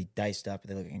absolutely diced up.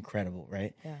 They look incredible,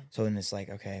 right? Yeah. So then it's like,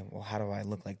 okay, well, how do I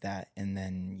look like that? And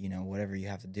then whatever you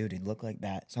have to do to look like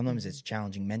that. Sometimes it's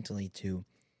challenging mentally to,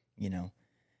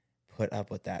 put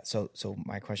up with that. So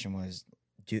my question was,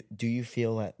 do you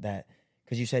feel that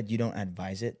because you said you don't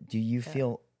advise it, do you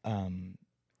feel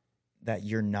that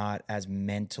you're not as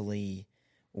mentally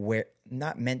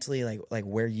not mentally like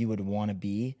where you would want to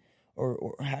be,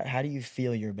 or how do you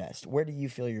feel your best? Where do you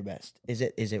feel your best? Is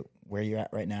it where you're at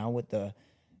right now with the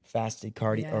fasted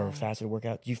cardio or fasted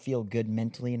workout? Do you feel good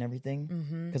mentally and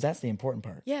everything? Because that's the important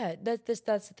part. Yeah, that's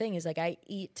the thing is like I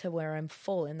eat to where I'm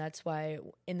full, and that's why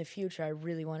in the future I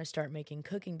really want to start making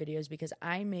cooking videos, because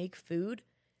I make food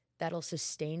that'll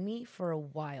sustain me for a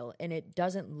while, and it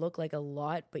doesn't look like a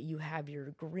lot, but you have your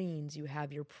greens, you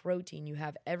have your protein, you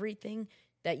have everything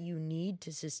that you need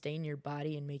to sustain your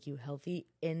body and make you healthy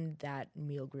in that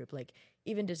meal group. Like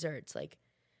even desserts, like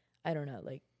I don't know,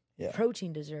 like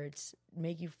protein desserts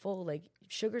make you full. Like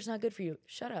sugar's not good for you.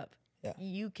 Shut up. Yeah.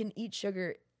 You can eat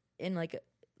sugar in like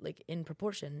in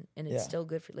proportion, and it's still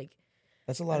good for like.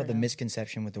 That's a lot of the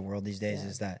misconception with the world these days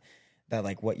is that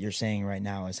like what you're saying right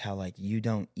now is how like you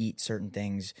don't eat certain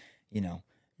things,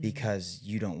 because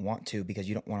you don't want to, because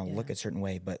you don't want to look a certain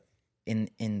way. But in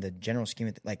the general scheme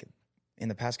of like in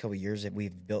the past couple of years that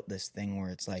we've built this thing where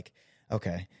it's like,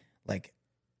 okay, like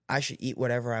I should eat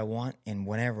whatever I want and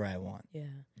whenever I want. Yeah.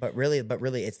 But really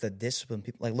it's the discipline.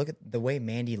 People like look at the way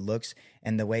Mandi looks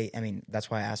and the way, that's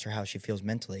why I asked her how she feels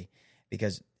mentally,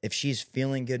 because if she's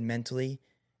feeling good mentally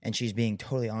and she's being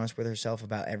totally honest with herself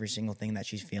about every single thing that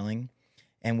she's feeling,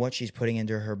 and what she's putting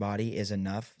into her body is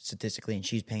enough statistically, and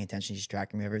she's paying attention, she's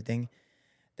tracking everything,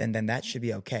 then that should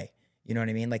be okay. You know what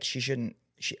I mean? Like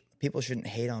people shouldn't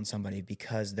hate on somebody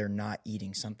because they're not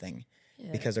eating something,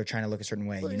 because they're trying to look a certain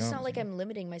way. Well, it's not like I'm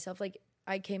limiting myself. Like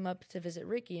I came up to visit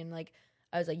Ricky, and like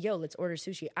I was like, yo, let's order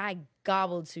sushi. I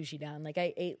gobbled sushi down. Like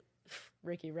I ate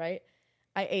Ricky, right?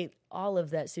 I ate all of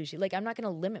that sushi. Like I'm not going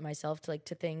to limit myself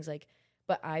to things like,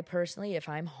 but I personally, if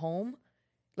I'm home,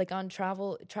 like on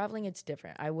traveling, it's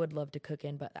different. I would love to cook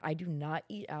in, but I do not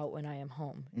eat out when I am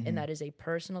home. And that is a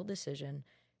personal decision,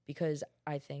 because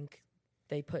I think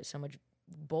they put so much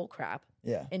bull crap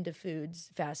into foods,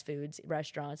 fast foods,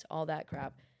 restaurants, all that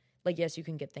crap. Like, yes, you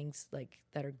can get things like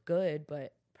that are good,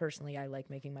 but personally, I like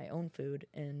making my own food,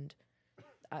 and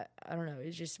I don't know.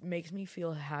 It just makes me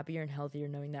feel happier and healthier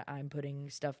knowing that I'm putting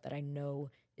stuff that I know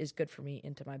is good for me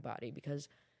into my body, because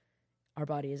our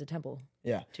body is a temple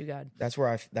to God. That's where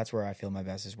I feel my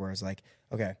best, is where it's like,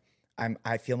 okay,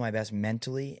 I feel my best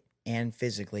mentally and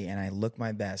physically, and I look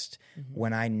my best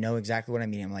when I know exactly what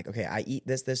I'm eating. I'm like, okay, I eat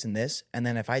this, this, and this, and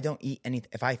then if I don't eat anything,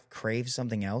 if I crave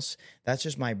something else, that's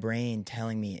just my brain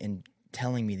telling me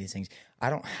these things. I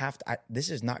don't have to. This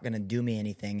is not going to do me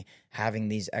anything having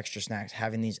these extra snacks,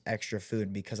 having these extra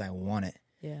food because I want it.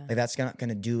 Yeah. Like that's not going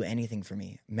to do anything for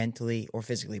me mentally or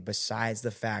physically, besides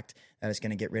the fact that it's going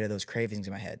to get rid of those cravings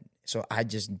in my head. So I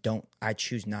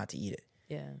choose not to eat it.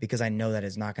 Yeah. Because I know that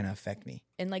it's not going to affect me.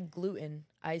 And like gluten,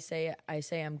 I say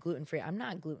I'm gluten-free. I'm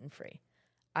not gluten-free.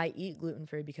 I eat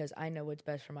gluten-free because I know what's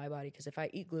best for my body, because if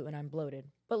I eat gluten, I'm bloated.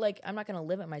 But like I'm not going to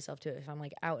limit myself to it. If I'm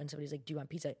like out and somebody's like, "Do you want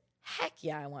pizza?" Heck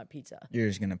yeah, I want pizza. You're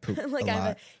just going to poop like a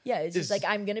lot. It's just like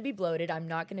I'm going to be bloated. I'm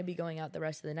not going to be going out the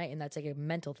rest of the night, and that's like a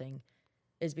mental thing.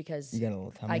 Is because you get a little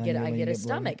tummy I get a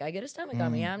stomach. I get a stomach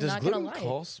on me. I'm not going to lie. Does gluten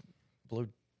cause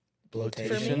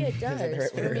bloatation? For me, it does.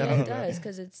 For me, it does,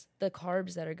 because it's the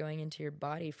carbs that are going into your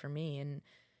body for me. And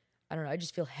I don't know. I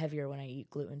just feel heavier when I eat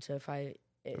gluten. So if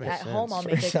at home, I'll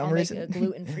make a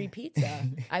gluten-free pizza.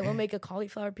 I will make a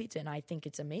cauliflower pizza, and I think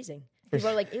it's amazing. People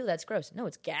are like, "Ew, that's gross." No,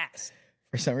 it's gas.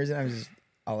 For some reason,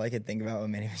 all I could think about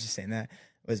when Mandi was just saying that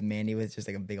was Mandi with just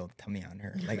like a big old tummy on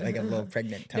her, like a little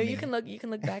pregnant tummy. No, you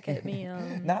can look back at me.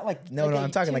 Not like no,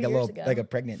 I'm talking like a little ago. Like a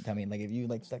pregnant tummy. Like if you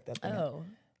like stuck that thing. Oh,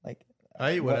 like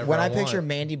I eat whatever. When I picture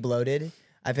Mandi bloated,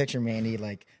 I picture Mandi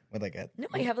like with like a. No,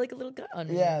 I have like a little gut on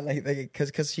me. Yeah, like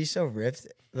because she's so ripped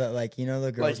that like the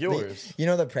girls like yours.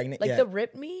 The pregnant the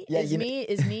ripped me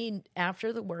is me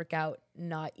after the workout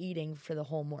not eating for the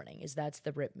whole morning. That's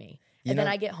the rip me, and then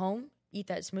I get home, eat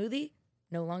that smoothie.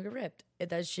 No longer ripped.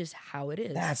 That's just how it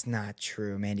is. That's not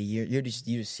true, Mandi. You just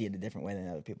see it a different way than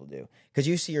other people do. Because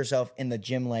you see yourself in the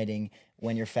gym lighting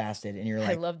when you're fasted, and you're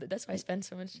like, I love that. That's why I spend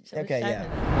so much time. Okay,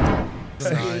 yeah.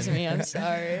 Excuse me. I'm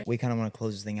sorry. We kind of want to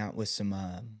close this thing out with some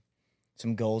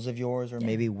goals of yours, or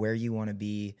maybe where you want to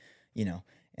be,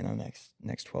 in the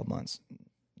next 12 months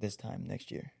this time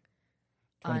next year?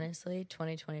 Honestly,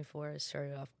 2024 has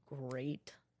started off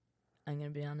great. I'm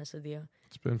going to be honest with you.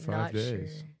 It's been 5 days.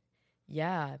 Sure.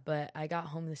 Yeah, but I got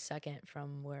home the second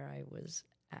from where I was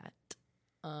at.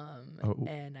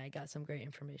 And I got some great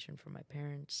information from my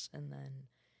parents, and then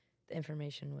the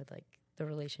information with like the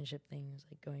relationship thing was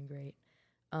like going great.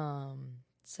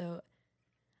 So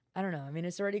I don't know. I mean,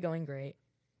 it's already going great.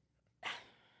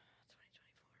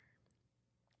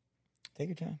 2024. Take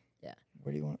your time. Yeah.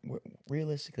 Where do you want?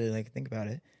 Realistically, like, think about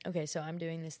it. Okay, so I'm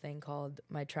doing this thing called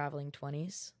my traveling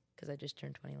 20s because I just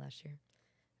turned 20 last year.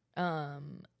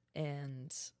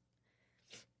 And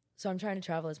so I'm trying to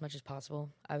travel as much as possible.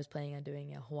 I was planning on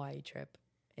doing a Hawaii trip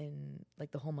in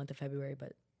like the whole month of February,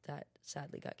 but that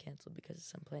sadly got canceled because of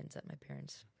some plans that my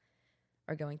parents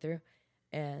are going through.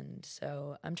 And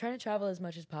so I'm trying to travel as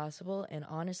much as possible. And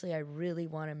honestly, I really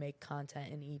want to make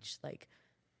content in each like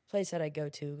place that I go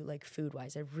to, like food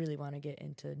wise. I really want to get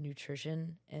into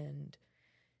nutrition and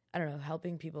I don't know,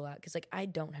 helping people out. Cause like I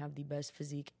don't have the best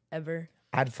physique ever.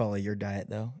 I'd follow your diet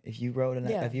though.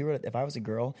 If I was a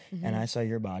girl and I saw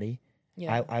your body,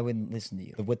 I would listen to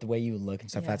you. With the way you would look and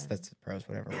stuff, that's the pros,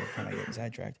 whatever. We're kind of getting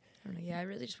sidetracked. I don't know. Yeah, I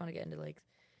really just want to get into like,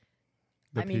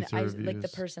 The pizza like reviews. the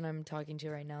person I'm talking to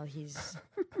right now, he's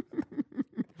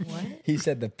what? He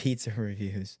said the pizza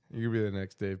reviews. You could be the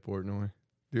next Dave Portnoy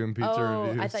doing pizza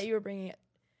reviews. I thought you were bringing it.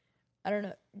 I don't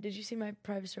know. Did you see my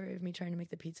private story of me trying to make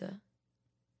the pizza?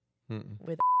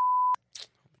 With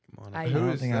Come on. I I Who don't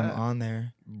is think I'm that? on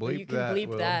there. Bleep you can that, bleep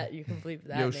Will. that. You can bleep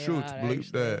that. Yo, name shoot, out, bleep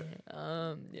actually.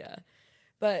 that. Yeah.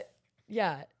 But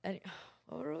yeah.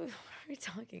 What are we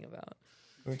talking about?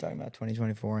 We were talking about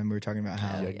 2024, and we were talking about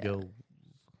how Yeah. Go.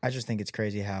 I just think it's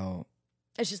crazy how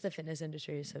It's just the fitness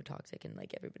industry is so toxic, and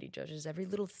like everybody judges every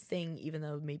little thing, even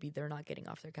though maybe they're not getting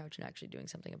off their couch and actually doing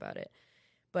something about it.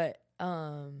 But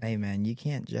hey man, you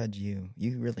can't judge you.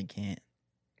 You really can't.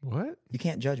 What? You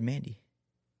can't judge Mandi.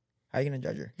 How are you gonna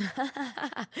judge her?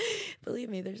 believe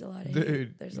me, there's a lot of Dude,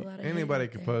 hate. There's a lot of anybody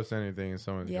hate could out there. post anything and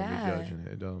someone's going to be Yeah. judging it.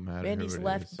 It doesn't matter Mandy's who it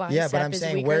left is. bicep Yeah, but I'm is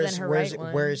saying weaker where's than her where's right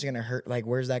one. where is it gonna hurt? Like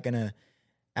where's that gonna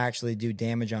actually do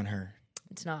damage on her?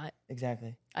 It's not.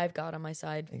 Exactly. I have God on my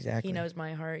side. Exactly. He knows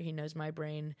my heart. He knows my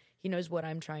brain. He knows what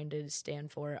I'm trying to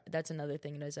stand for. That's another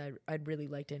thing is I'd really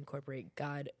like to incorporate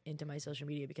God into my social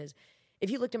media, because if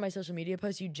you looked at my social media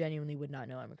posts, you genuinely would not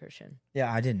know I'm a Christian.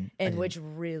 Yeah, I didn't. And which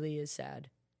really is sad.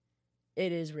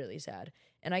 It is really sad.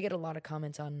 And I get a lot of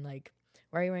comments on like,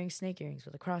 why are you wearing snake earrings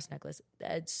with a cross necklace?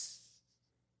 That's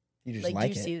you just like,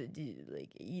 like do it. you see, like,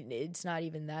 it's not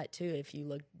even that too. If you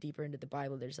look deeper into the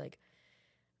Bible, there's like,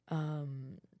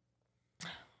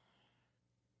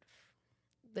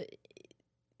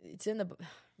 it's in the,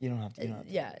 You don't have to. You don't have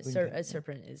to. yeah, We can cut a it.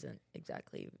 serpent isn't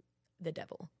exactly the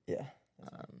devil. Yeah.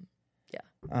 Yeah.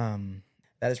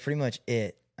 That is pretty much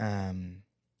it.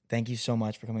 Thank you so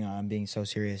much for coming on. I'm being so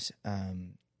serious.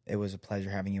 It was a pleasure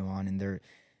having you on, and there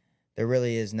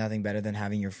really is nothing better than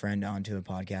having your friend onto a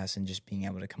podcast and just being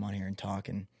able to come on here and talk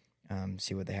and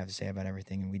see what they have to say about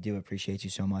everything. And we do appreciate you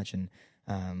so much, and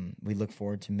we look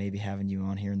forward to maybe having you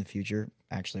on here in the future.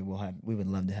 Actually, we would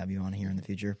love to have you on here in the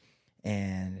future,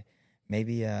 and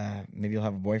maybe you'll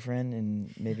have a boyfriend,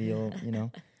 and maybe you'll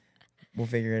we'll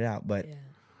figure it out. But Yeah.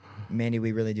 Mandi,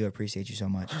 we really do appreciate you so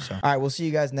much. So, all right, we'll see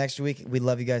you guys next week. We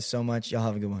love you guys so much. Y'all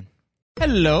have a good one.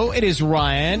 Hello, it is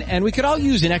Ryan, and we could all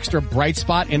use an extra bright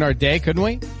spot in our day, couldn't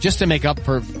we? Just to make up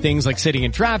for things like sitting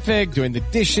in traffic, doing the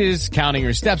dishes, counting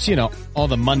your steps, all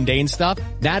the mundane stuff.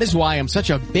 That is why I'm such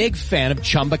a big fan of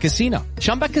Chumba Casino.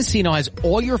 Chumba Casino has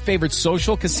all your favorite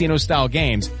social casino-style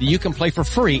games that you can play for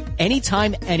free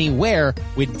anytime, anywhere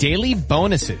with daily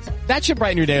bonuses. That should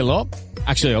brighten your day a little.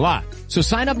 Actually, a lot. So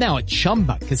sign up now at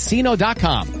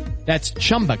ChumbaCasino.com. That's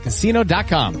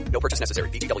ChumbaCasino.com. No purchase necessary.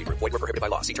 VGW Group. Void where prohibited by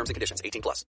law. See terms and conditions.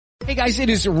 18+. Hey guys, it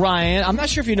is Ryan. I'm not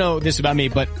sure if you know this about me,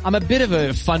 but I'm a bit of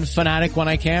a fun fanatic when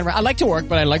I can. I like to work,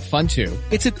 but I like fun too.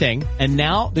 It's a thing. And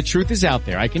now the truth is out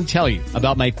there. I can tell you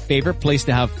about my favorite place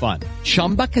to have fun.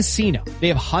 Chumba Casino. They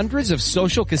have hundreds of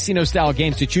social casino style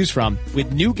games to choose from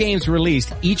with new games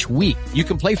released each week. You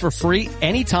can play for free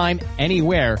anytime,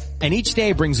 anywhere. And each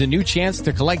day brings a new chance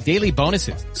to collect daily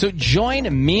bonuses. So join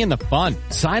me in the fun.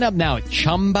 Sign up now at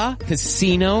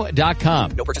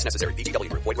ChumbaCasino.com. No purchase necessary. VGW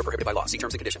Group. Void where prohibited by law. See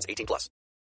terms and conditions. 18+.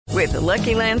 With the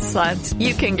Lucky Land Slots,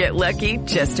 you can get lucky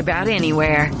just about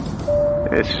anywhere.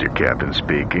 This is your captain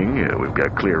speaking. We've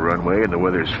got clear runway and the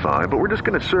weather's fine, but we're just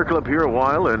going to circle up here a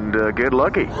while and get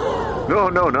lucky. No,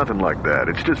 nothing like that.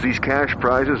 It's just these cash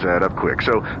prizes add up quick.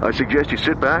 So I suggest you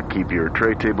sit back, keep your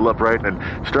tray table upright, and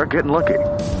start getting lucky.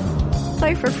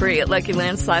 Play for free at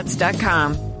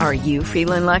LuckyLandSlots.com. Are you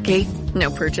feeling lucky?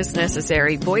 No purchase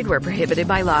necessary. Void where prohibited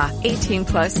by law. 18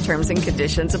 plus terms and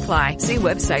conditions apply. See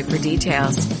website for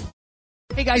details.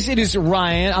 Hey guys, it is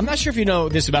Ryan. I'm not sure if you know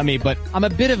this about me, but I'm a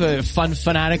bit of a fun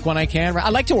fanatic when I can. I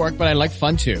like to work, but I like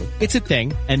fun too. It's a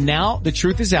thing. And now the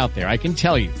truth is out there. I can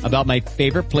tell you about my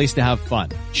favorite place to have fun.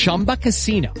 Chumba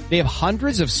Casino. They have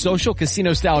hundreds of social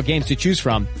casino style games to choose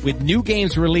from with new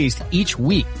games released each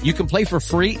week. You can play for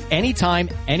free anytime,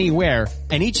 anywhere.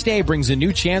 And each day brings a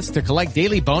new chance to collect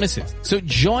daily bonuses. So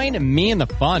join me in the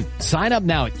fun. Sign up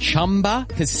now at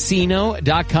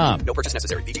ChumbaCasino.com. No purchase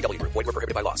necessary. VGW Group. Void where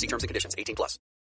prohibited by law. See terms and conditions. 18 plus.